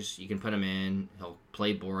injuries, you can put him in. He'll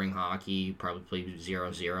play boring hockey, probably play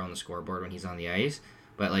 0-0 on the scoreboard when he's on the ice.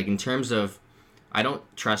 But like in terms of, I don't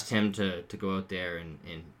trust him to go out there and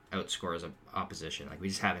outscore his opposition. Like, we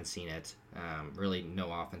just haven't seen it. Really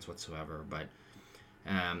no offense whatsoever. But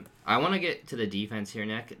I want to get to the defense here,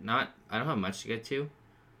 Nick. I don't have much to get to,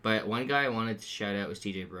 but one guy I wanted to shout out was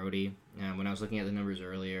TJ Brodie. When I was looking at the numbers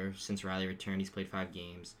earlier, since Riley returned, he's played 5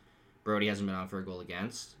 games. Brodie hasn't been on for a goal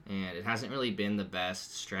against, and it hasn't really been the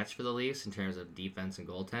best stretch for the Leafs in terms of defense and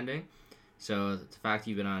goaltending. So the fact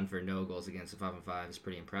you've been on for no goals against at 5-on-5 is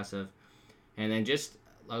pretty impressive. And then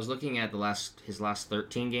I was looking at his last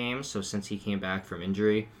 13 games, so since he came back from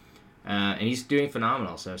injury, and he's doing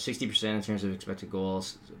phenomenal. So 60% in terms of expected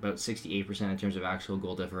goals, about 68% in terms of actual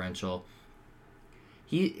goal differential.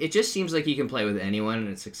 It just seems like he can play with anyone and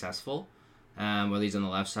it's successful. Whether he's on the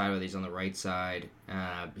left side, whether he's on the right side,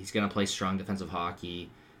 he's going to play strong defensive hockey.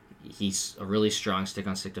 He's a really strong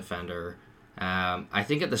stick-on-stick defender. I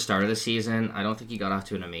think at the start of the season, I don't think he got off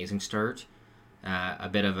to an amazing start. A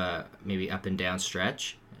bit of a maybe up and down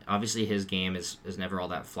stretch. Obviously, his game is never all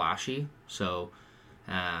that flashy, so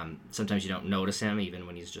sometimes you don't notice him even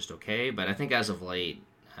when he's just okay. But I think as of late,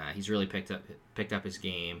 he's really picked up his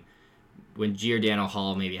game. When Giordano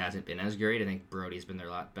Hall maybe hasn't been as great, I think Brodie's been their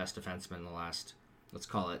best defenseman in the last, let's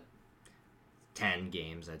call it, 10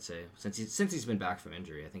 games, I'd say. Since he's been back from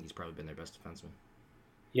injury, I think he's probably been their best defenseman.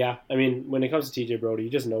 Yeah, I mean, when it comes to TJ Brodie, you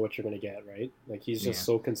just know what you're going to get, right? Like, he's just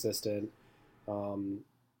so consistent.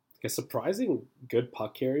 A surprising good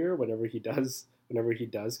puck carrier whenever he does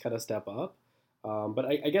kind of step up. But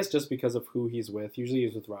I guess just because of who he's with, usually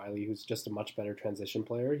he's with Riley, who's just a much better transition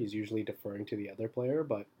player. He's usually deferring to the other player,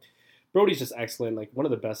 but Brodie's just excellent, like one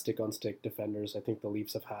of the best stick-on-stick defenders I think the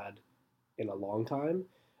Leafs have had in a long time.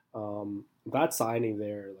 That signing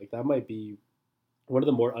there, like that might be one of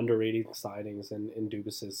the more underrated signings in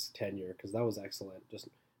Dubas's tenure, because that was excellent. Just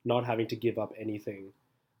not having to give up anything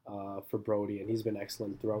for Brodie, and he's been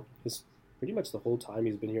excellent throughout pretty much the whole time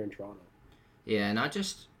he's been here in Toronto. Yeah,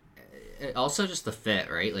 also just the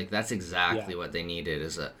fit, right? Like that's exactly what they needed,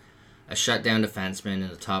 is a shutdown defenseman in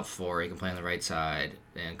the top 4. He can play on the right side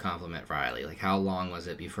and complement Riley. Like, how long was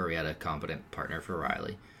it before we had a competent partner for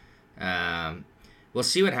Riley? We'll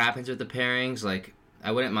see what happens with the pairings. Like,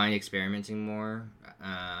 I wouldn't mind experimenting more,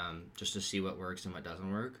 just to see what works and what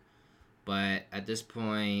doesn't work. But at this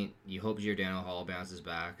point, you hope Giordano Hall bounces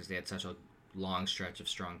back because they had such a long stretch of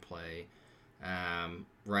strong play.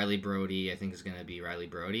 Riley Brody, I think, is going to be Riley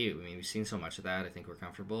Brody. I mean, we've seen so much of that. I think we're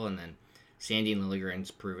comfortable. And then Sandy and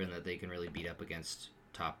Liljegren's proven that they can really beat up against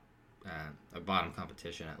top, bottom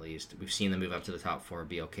competition, at least. We've seen them move up to the top 4,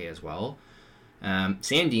 be okay as well.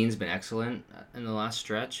 Sandin's been excellent in the last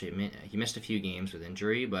stretch. He missed a few games with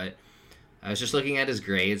injury, but I was just looking at his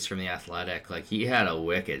grades from the Athletic. Like, he had a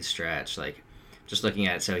wicked stretch. Like, just looking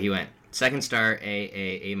at it, so he went second star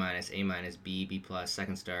A minus, A minus, B plus,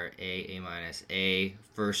 second star A minus, A,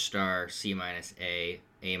 first star C minus, A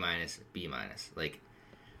minus, B minus. Like,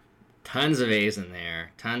 tons of A's in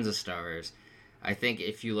there, tons of stars. I think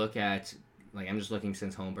if you look at, like, I'm just looking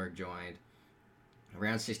since Holmberg joined,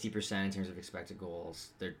 around 60% in terms of expected goals.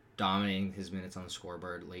 They're dominating his minutes on the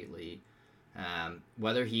scoreboard lately.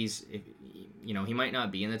 Whether he's, he might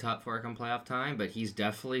not be in the top 4 come playoff time, but he's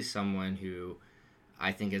definitely someone who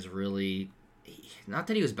I think is really, not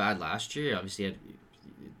that he was bad last year. Obviously,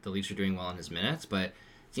 the Leafs are doing well in his minutes, but it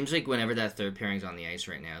seems like whenever that third pairing's on the ice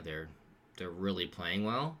right now, they're really playing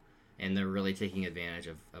well, and they're really taking advantage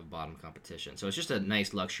of bottom competition. So it's just a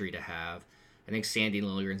nice luxury to have. I think Sandy and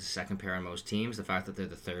Liljegren's the second pair on most teams. The fact that they're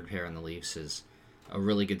the third pair on the Leafs is a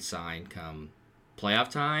really good sign come playoff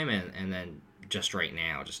time, and then just right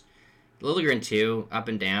now. Just Liljegren too, up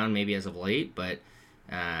and down maybe as of late, but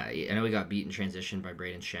I know we got beat in transition by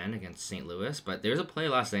Braden Shen against St. Louis, but there was a play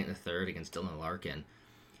last night in the third against Dylan Larkin,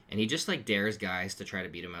 and he just dares guys to try to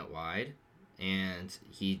beat him out wide, and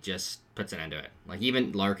he just puts an end to it. Like,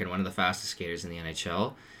 even Larkin, one of the fastest skaters in the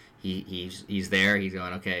NHL, he's there, he's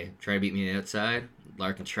going, okay, try to beat me on the outside.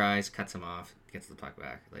 Larkin tries, cuts him off, gets the puck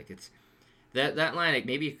back. Like, it's that line, like,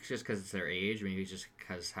 maybe it's just because it's their age, maybe it's just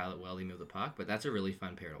because how well they move the puck, but that's a really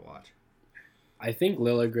fun pair to watch. I think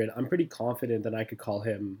Liljegren, I'm pretty confident that I could call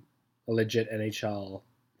him a legit NHL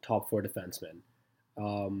top 4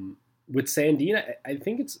 defenseman. With Sandin, I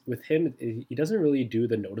think it's with him, he doesn't really do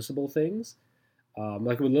the noticeable things.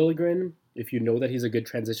 Like with Liljegren, if you know that he's a good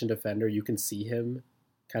transition defender, you can see him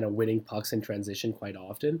kind of winning pucks in transition quite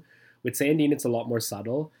often. With Sandin, it's a lot more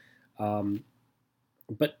subtle.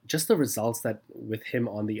 But just the results that with him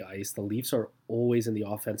on the ice, the Leafs are always in the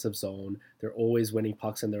offensive zone. They're always winning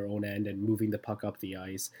pucks in their own end and moving the puck up the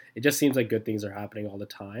ice. It just seems like good things are happening all the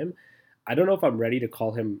time. I don't know if I'm ready to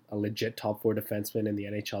call him a legit top 4 defenseman in the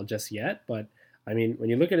NHL just yet, but I mean, when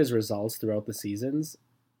you look at his results throughout the seasons,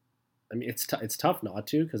 I mean, it's tough not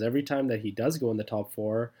to, because every time that he does go in the top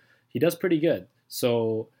 4, he does pretty good.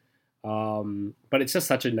 So, but it's just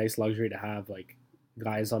such a nice luxury to have, like,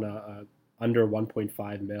 guys on a under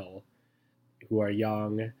 1.5 mil who are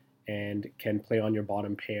young and can play on your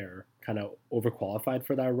bottom pair, kind of overqualified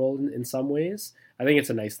for that role in some ways. I think it's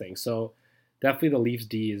a nice thing. So definitely the Leafs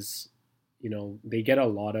D is, they get a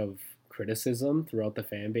lot of criticism throughout the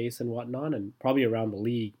fan base and whatnot, and probably around the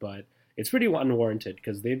league, but it's pretty unwarranted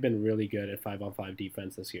because they've been really good at 5-on-5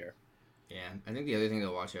 defense this year. Yeah, I think the other thing to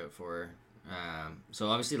watch out for, so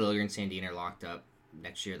obviously Liljegren and Sandin are locked up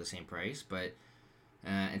next year at the same price, but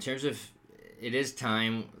in terms of, it is the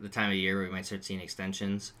time of year where we might start seeing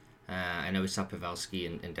extensions. I know we saw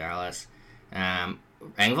Pavelski in Dallas.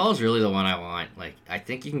 Engvall is really the one I want. Like, I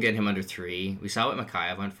think you can get him under 3. We saw what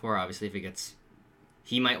Mikheyev went for. Obviously, if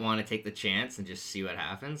he might want to take the chance and just see what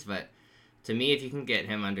happens. But to me, if you can get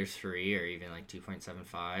him under 3 or even like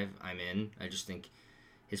 2.75, I'm in. I just think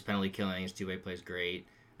his penalty killing, his two-way play is great.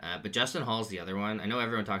 But Justin Hall's the other one. I know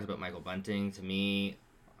everyone talks about Michael Bunting. To me,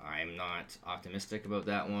 I'm not optimistic about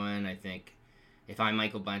that one. I think if I'm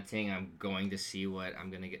Michael Bunting, I'm going to see what I'm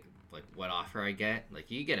going to get, like what offer I get. Like,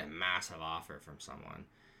 you get a massive offer from someone,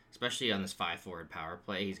 especially on this 5-forward power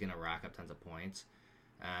play. He's going to rack up tons of points.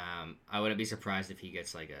 I wouldn't be surprised if he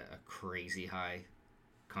gets like a crazy high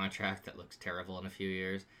contract that looks terrible in a few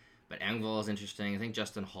years. But Engvall is interesting. I think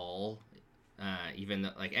Justin Hall, even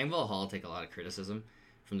though, like, Engvall and Hall take a lot of criticism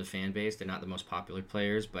from the fan base. They're not the most popular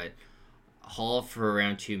players, but Hall for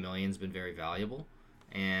around $2 million has been very valuable.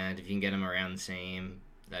 And if you can get him around the same,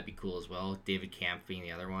 that'd be cool as well. David Kampf being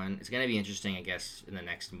the other one. It's going to be interesting, I guess, in the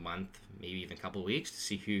next month, maybe even a couple of weeks, to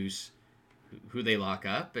see who they lock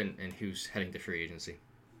up and who's heading to free agency.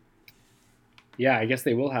 Yeah, I guess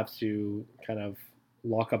they will have to kind of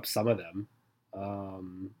lock up some of them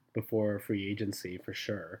before free agency for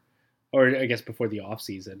sure. Or I guess before the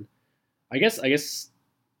offseason. I guess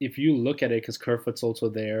if you look at it, because Kerfoot's also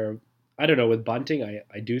there, I don't know, with Bunting,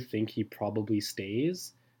 I do think he probably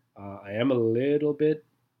stays. I am a little bit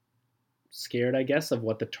scared, I guess, of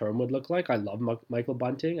what the term would look like. I love Michael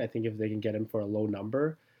Bunting. I think if they can get him for a low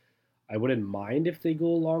number, I wouldn't mind if they go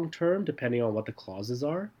long term, depending on what the clauses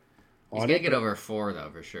are. He's going to get over 4, though,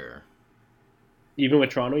 for sure. Even with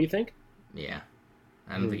Toronto, you think? Yeah.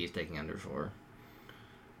 I don't think he's taking under 4.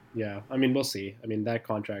 Yeah, I mean, we'll see. I mean, that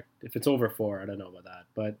contract, if it's over 4, I don't know about that.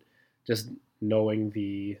 But just knowing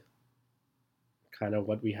the kind of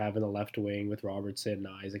what we have in the left wing with Robertson,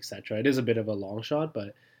 Nyes, etc., it is a bit of a long shot,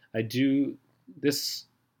 but this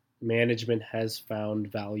management has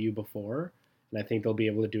found value before, and I think they'll be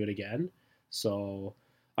able to do it again. So,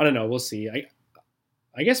 I don't know. We'll see.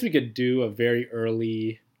 I guess we could do a very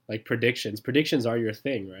early, like, predictions. Predictions are your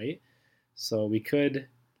thing, right? So we could,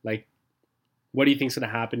 like, what do you think's going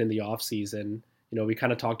to happen in the offseason? We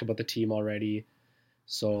kind of talked about the team already.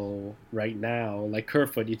 So right now, like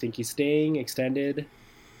Kerfoot, do you think he's staying, extended?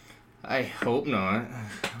 I hope not.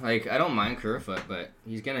 Like, I don't mind Kerfoot, but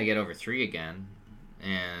he's going to get over 3 again.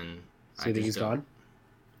 And So you think he's gone?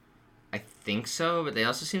 I think so, but they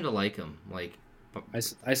also seem to like him. Like,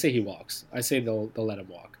 I say he walks. I say they'll let him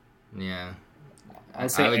walk. Yeah. I'll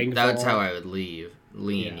say Engvall. That's how I would lean,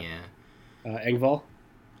 yeah. Engvall?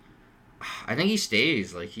 I think he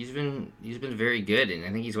stays. Like, he's been very good, and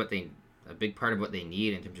I think he's a big part of what they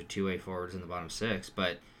need in terms of two-way forwards in the bottom 6.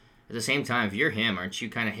 But at the same time, if you're him, aren't you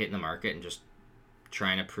kind of hitting the market and just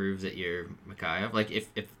trying to prove that you're Mikheyev? Like, if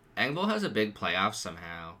Engvall has a big playoff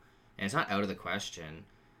somehow, and it's not out of the question,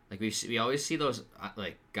 like we always see those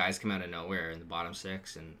like guys come out of nowhere in the bottom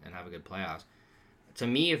 6 and have a good playoffs. To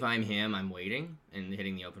me, if I'm him, I'm waiting and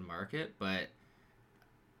hitting the open market, but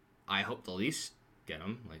I hope the Leafs get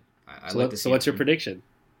him. Like, I like to see. So what's your prediction?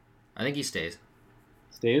 I think he stays.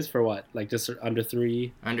 Stays for what? Like just under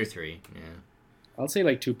 3? Under 3, yeah. I'll say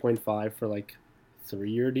like 2.5 for like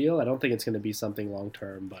 3-year deal. I don't think it's going to be something long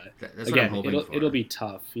term, but that's again, what I'm hoping for. It'll be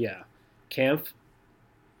tough. Yeah, Kampf.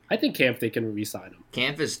 I think Kampf they can re-sign him.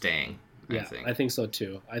 Kampf is staying. I think so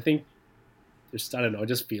too. I think I don't know. It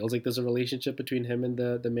just feels like there's a relationship between him and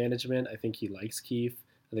the management. I think he likes Keefe.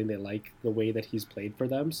 I think they like the way that he's played for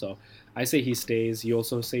them. So I say he stays. You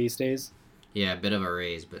also say he stays? Yeah, a bit of a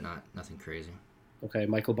raise, but nothing crazy. Okay,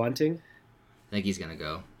 Michael Bunting? I think he's going to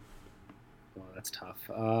go. Well, that's tough.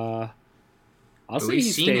 I'll say he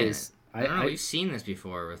stays. I don't know. We've seen this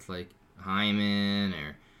before with, like, Hyman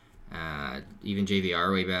or even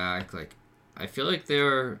JVR way back. Like, I feel like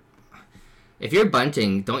if you're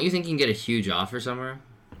Bunting, don't you think you can get a huge offer somewhere?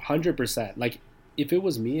 100%. Like, if it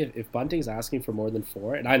was me, if Bunting's asking for more than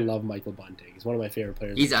 4, and I love Michael Bunting. He's one of my favorite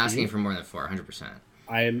players. He's asking for more than 4, 100%.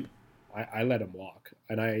 I let him walk.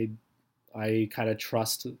 And I kind of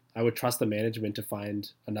I would trust the management to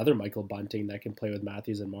find another Michael Bunting that can play with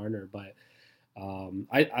Matthews and Marner. But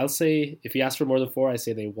I'll say if he asks for more than 4, I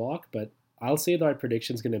say they walk. But I'll say that our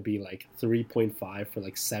prediction is going to be like 3.5 for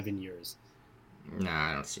like 7 years.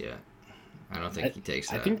 Nah, I don't see it. I don't think he takes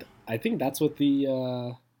that. I think that's what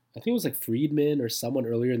I think it was like Friedman or someone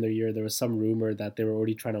earlier in the year. There was some rumor that they were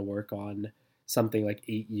already trying to work on something like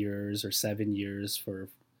 8 years or 7 years for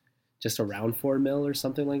just around $4 million or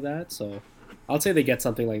something like that. So I'll say they get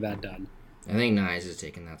something like that done. I think Nyes is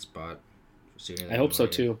taking that spot. I hope so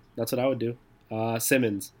too. That's what I would do.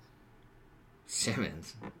 Simmons.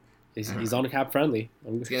 He's on cap friendly.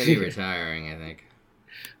 He's going to be retiring, I think.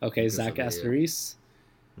 Okay, Zach Aston-Reese.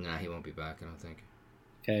 Nah, he won't be back, I don't think.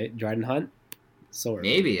 Okay, Dryden Hunt. So early.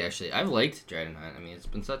 Maybe, actually. I've liked Dryden Hunt. I mean,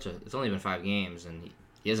 it's only been 5 games, and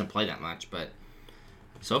he hasn't played that much, but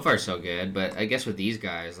so far so good. But I guess with these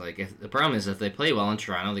guys, like, the problem is if they play well in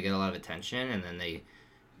Toronto, they get a lot of attention, and then they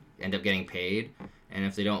end up getting paid. And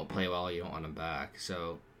if they don't play well, you don't want them back.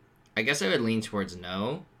 So I guess I would lean towards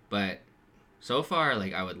no, but so far,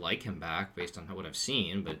 like, I would like him back based on what I've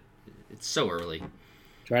seen, but it's so early.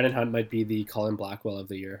 Dryden Hunt might be the Colin Blackwell of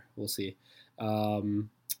the year. We'll see.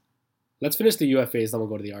 Let's finish the UFAs, then we'll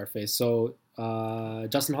go to the RFAs. So,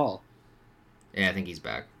 Justin Hall. Yeah, I think he's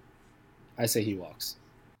back. I say he walks.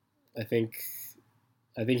 I think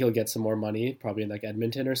he'll get some more money, probably in like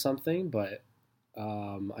Edmonton or something, but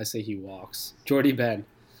I say he walks. Jordy Ben.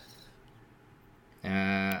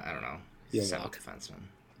 I don't know. He'll walk. Defenseman.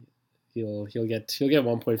 He'll get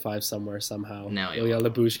 1.5 somewhere somehow. No, he'll get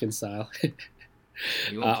Lyubushkin style.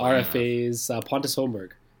 RFAs. Pontus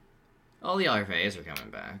Holmberg. All the RFAs are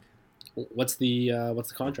coming back. What's the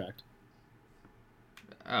contract?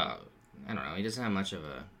 Oh, I don't know. He doesn't have much of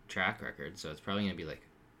a track record, so it's probably gonna be like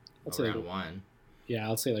around 1. Yeah,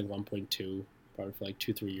 I'll say like 1.2, probably for like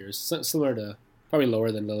 2-3 years. Similar to, probably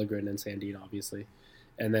lower than Liljegren and Sandin, obviously.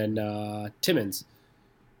 And then Timmins.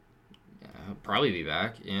 Yeah, he'll probably be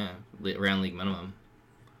back. Yeah, around league minimum.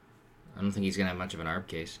 I don't think he's gonna have much of an ARB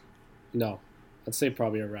case. No, I'd say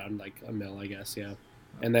probably around like $1 million, I guess. Yeah.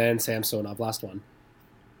 And then Samsonov, last one.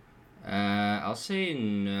 I'll say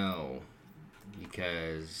no,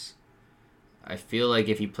 because I feel like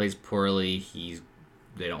if he plays poorly, he's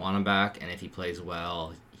they don't want him back, and if he plays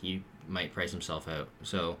well, he might price himself out.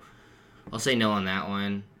 So I'll say no on that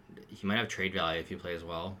one. He might have trade value if he plays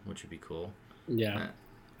well, which would be cool. Yeah.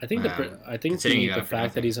 I think the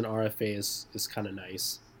fact that he's an RFA is kind of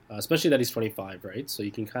nice, especially that he's 25, right? So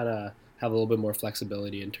you can kind of have a little bit more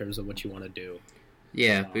flexibility in terms of what you want to do.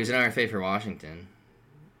 Yeah, but he's an RFA for Washington,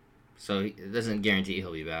 so it doesn't guarantee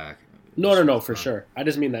he'll be back. No, for sure. I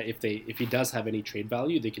just mean that if he does have any trade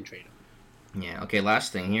value, they can trade him. Yeah. Okay.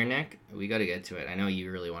 Last thing here, Nick. We got to get to it. I know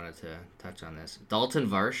you really wanted to touch on this. Dalton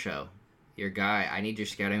Varsho, your guy. I need your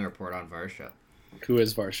scouting report on Varsho. Who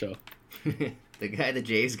is Varsho? The guy the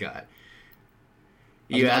Jays got.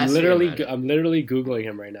 I'm literally Googling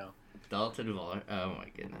him right now. Dalton Varsho. Oh my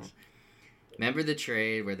goodness. Remember the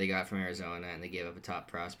trade where they got from Arizona and they gave up a top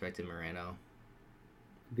prospect in Moreno?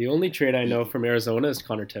 The only trade I know from Arizona is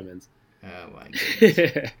Connor Timmins. Oh my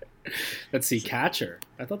goodness. Let's see, catcher.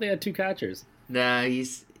 I thought they had 2 catchers. Nah,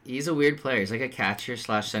 he's a weird player. He's like a catcher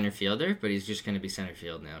 / center fielder, but he's just going to be center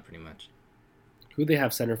field now, pretty much. Who they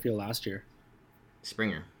have center field last year?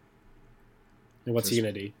 Springer. And what's he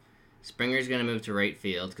going to do? Springer's going to move to right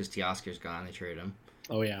field because Teoscar's gone. They trade him.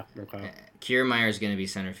 Oh, yeah. Okay. Kiermaier's going to be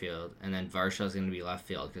center field, and then Varsho's going to be left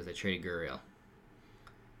field because they traded Gurriel.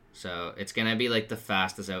 So it's going to be like the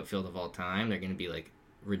fastest outfield of all time. They're going to be like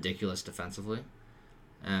ridiculous defensively.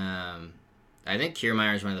 I think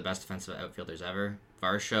Kiermaier is one of the best defensive outfielders ever.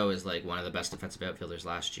 Varsho is like one of the best defensive outfielders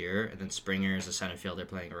last year, and then Springer is a center fielder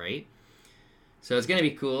playing right. So it's going to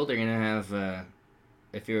be cool. They're going to have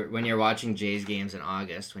when you're watching Jays games in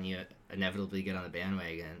August, when you inevitably get on the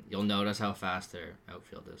bandwagon, you'll notice how fast their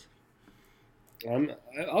outfield is.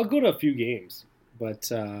 I'll go to a few games,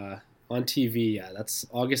 but on TV, yeah, that's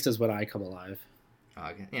August is when I come alive.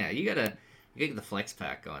 August, yeah, you gotta get the flex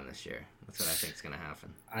pack going this year. That's what I think is gonna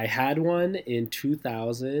happen. I had one in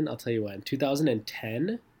 2000. I'll tell you when,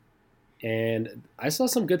 2010, and I saw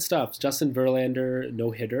some good stuff. Justin Verlander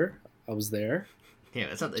no hitter. I was there. Yeah,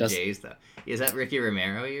 that's not the Jays though. Is that Ricky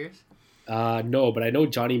Romero years? No, but I know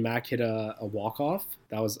Johnny Mack hit a walk-off.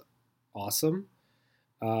 That was awesome.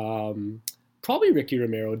 Probably Ricky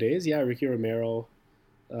Romero days. Yeah, Ricky Romero.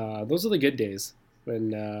 Those are the good days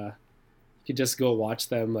when you could just go watch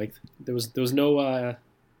them. Like there was no.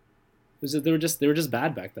 They were just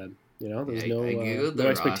bad back then. You know, there was no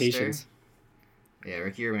expectations. Roster. Yeah,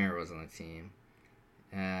 Ricky Romero was on the team.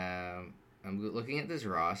 I'm looking at this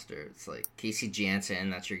roster. It's like Casey Janssen.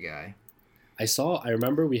 That's your guy. I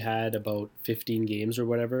remember we had about 15 games or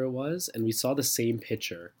whatever it was, and we saw the same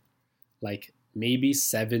pitcher, like maybe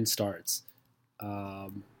 7 starts.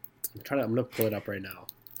 I'm gonna pull it up right now.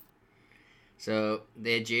 So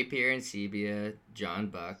they had J. Pierre and Sebia, John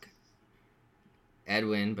Buck,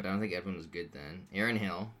 Edwin, but I don't think Edwin was good then. Aaron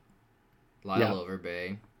Hill, Lyle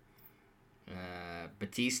Overbay,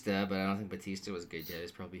 Batista, but I don't think Batista was good yet. It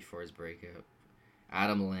was probably before his breakout.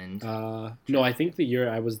 Adam Lind. No, I think the year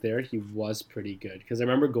I was there, he was pretty good. Because I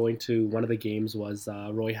remember going to one of the games was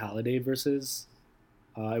Roy Halladay versus...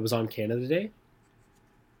 it was on Canada Day.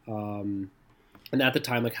 And at the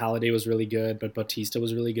time, like, Halladay was really good, but Batista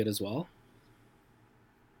was really good as well.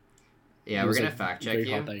 Yeah, we're going to fact check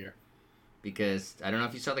you. Hot that year. Because I don't know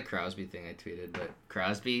if you saw the Crosby thing I tweeted, but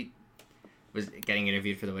Crosby was getting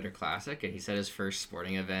interviewed for the Winter Classic, and he said his first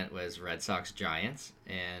sporting event was Red Sox Giants,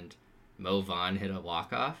 and Mo Vaughn hit a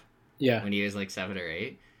walk-off when he was like 7 or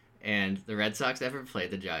 8, and the Red Sox never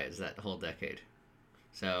played the Giants that whole decade.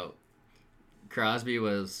 So Crosby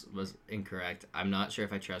was incorrect. I'm not sure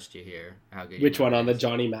if I trust you here. How good? Which one, on the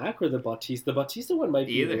Johnny Mac or the Batista? The Batista one might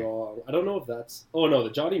be wrong. I don't know if that's... Oh, no,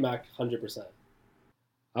 the Johnny Mac, 100%.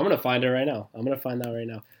 I'm going to find it right now. I'm going to find that right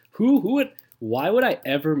now. Who would... Why would I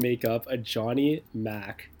ever make up a Johnny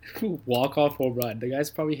Mac walk-off home run? The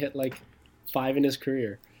guy's probably hit like 5 in his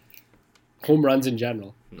career. Home runs in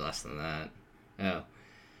general. Less than that. Oh.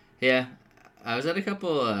 Yeah. I was at a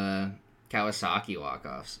couple Kawasaki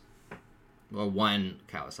walk-offs. Well, one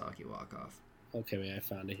Kawasaki walk-off. Okay, wait, I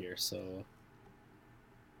found it here. So...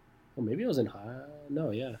 Oh, maybe I was in high...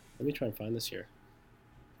 No, yeah. Let me try and find this here.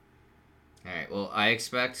 All right. Well, I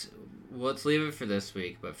expect... Let's leave it for this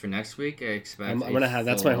week, but for next week, I expect... I'm going to have...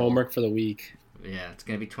 That's my homework for the week. Yeah, it's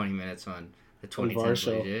going to be 20 minutes on the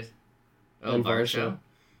 2010 Blue Jays. Oh, and Varsho.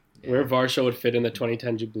 Yeah. Where Varsho would fit in the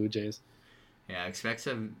 2010 Blue Jays. Yeah, I expect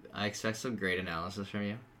some great analysis from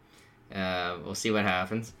you. We'll see what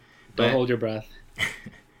happens. Don't hold your breath.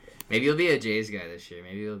 Maybe you'll be a Jays guy this year.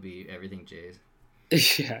 Maybe you'll be everything Jays.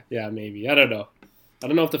 Yeah, maybe. I don't know. I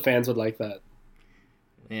don't know if the fans would like that.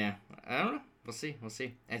 Yeah, I don't know. We'll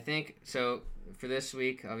see. I think, so for this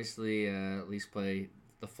week, obviously, Leafs play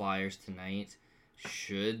the Flyers tonight.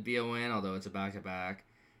 should be a win, although it's a back-to-back.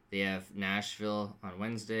 They have Nashville on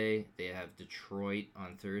Wednesday. They have Detroit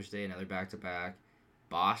on Thursday, another back-to-back.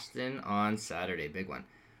 Boston on Saturday, big one.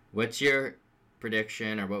 What's your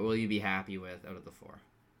prediction, or what will you be happy with out of the 4?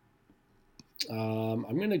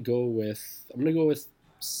 I'm gonna go with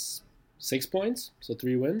 6 points, so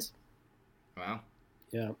 3 wins. Wow.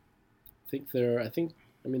 Yeah, they're a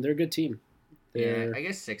good team. Yeah, I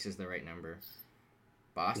guess 6 is the right number.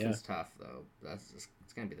 Boston's tough though. It's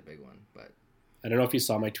gonna be the big one, but I don't know if you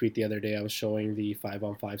saw my tweet the other day. I was showing the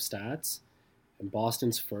 5-on-5 stats, and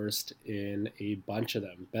Boston's first in a bunch of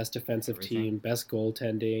them. Best defensive team, best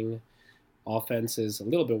goaltending. Offense is a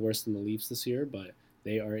little bit worse than the Leafs this year, but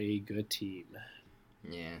they are a good team.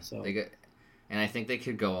 Yeah, so and I think they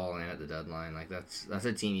could go all in at the deadline. Like that's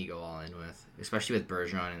a team you go all in with, especially with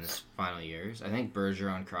Bergeron in his final years. I think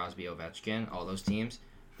Bergeron, Crosby, Ovechkin, all those teams,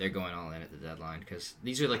 they're going all in at the deadline because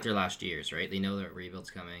these are like their last years, right? They know that rebuild's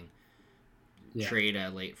coming. Yeah. Trade a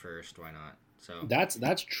late first, why not? So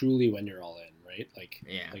that's truly when you're all in, right? Like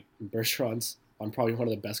Bergeron's on probably one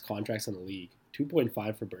of the best contracts in the league.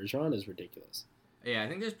 2.5 for Bergeron is ridiculous. Yeah, I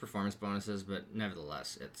think there's performance bonuses, but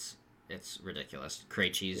nevertheless, it's ridiculous.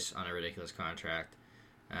 Krejci's on a ridiculous contract.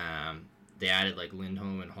 They added like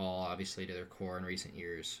Lindholm and Hall, obviously, to their core in recent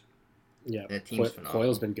years. Yeah, that team's phenomenal.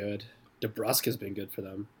 Coyle's been good. DeBrusk has been good for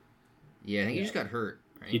them. Yeah, I think he just got hurt.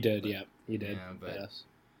 Right? He did. He did. Yeah, but yes.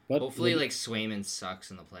 Hopefully, like Swayman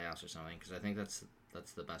sucks in the playoffs or something, because I think that's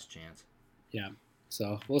the best chance. Yeah.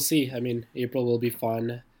 So we'll see. I mean, April will be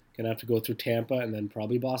fun. Gonna have to go through Tampa and then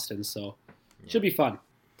probably Boston. So should be fun.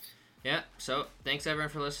 Yeah. So thanks everyone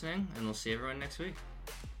for listening, and we'll see everyone next week.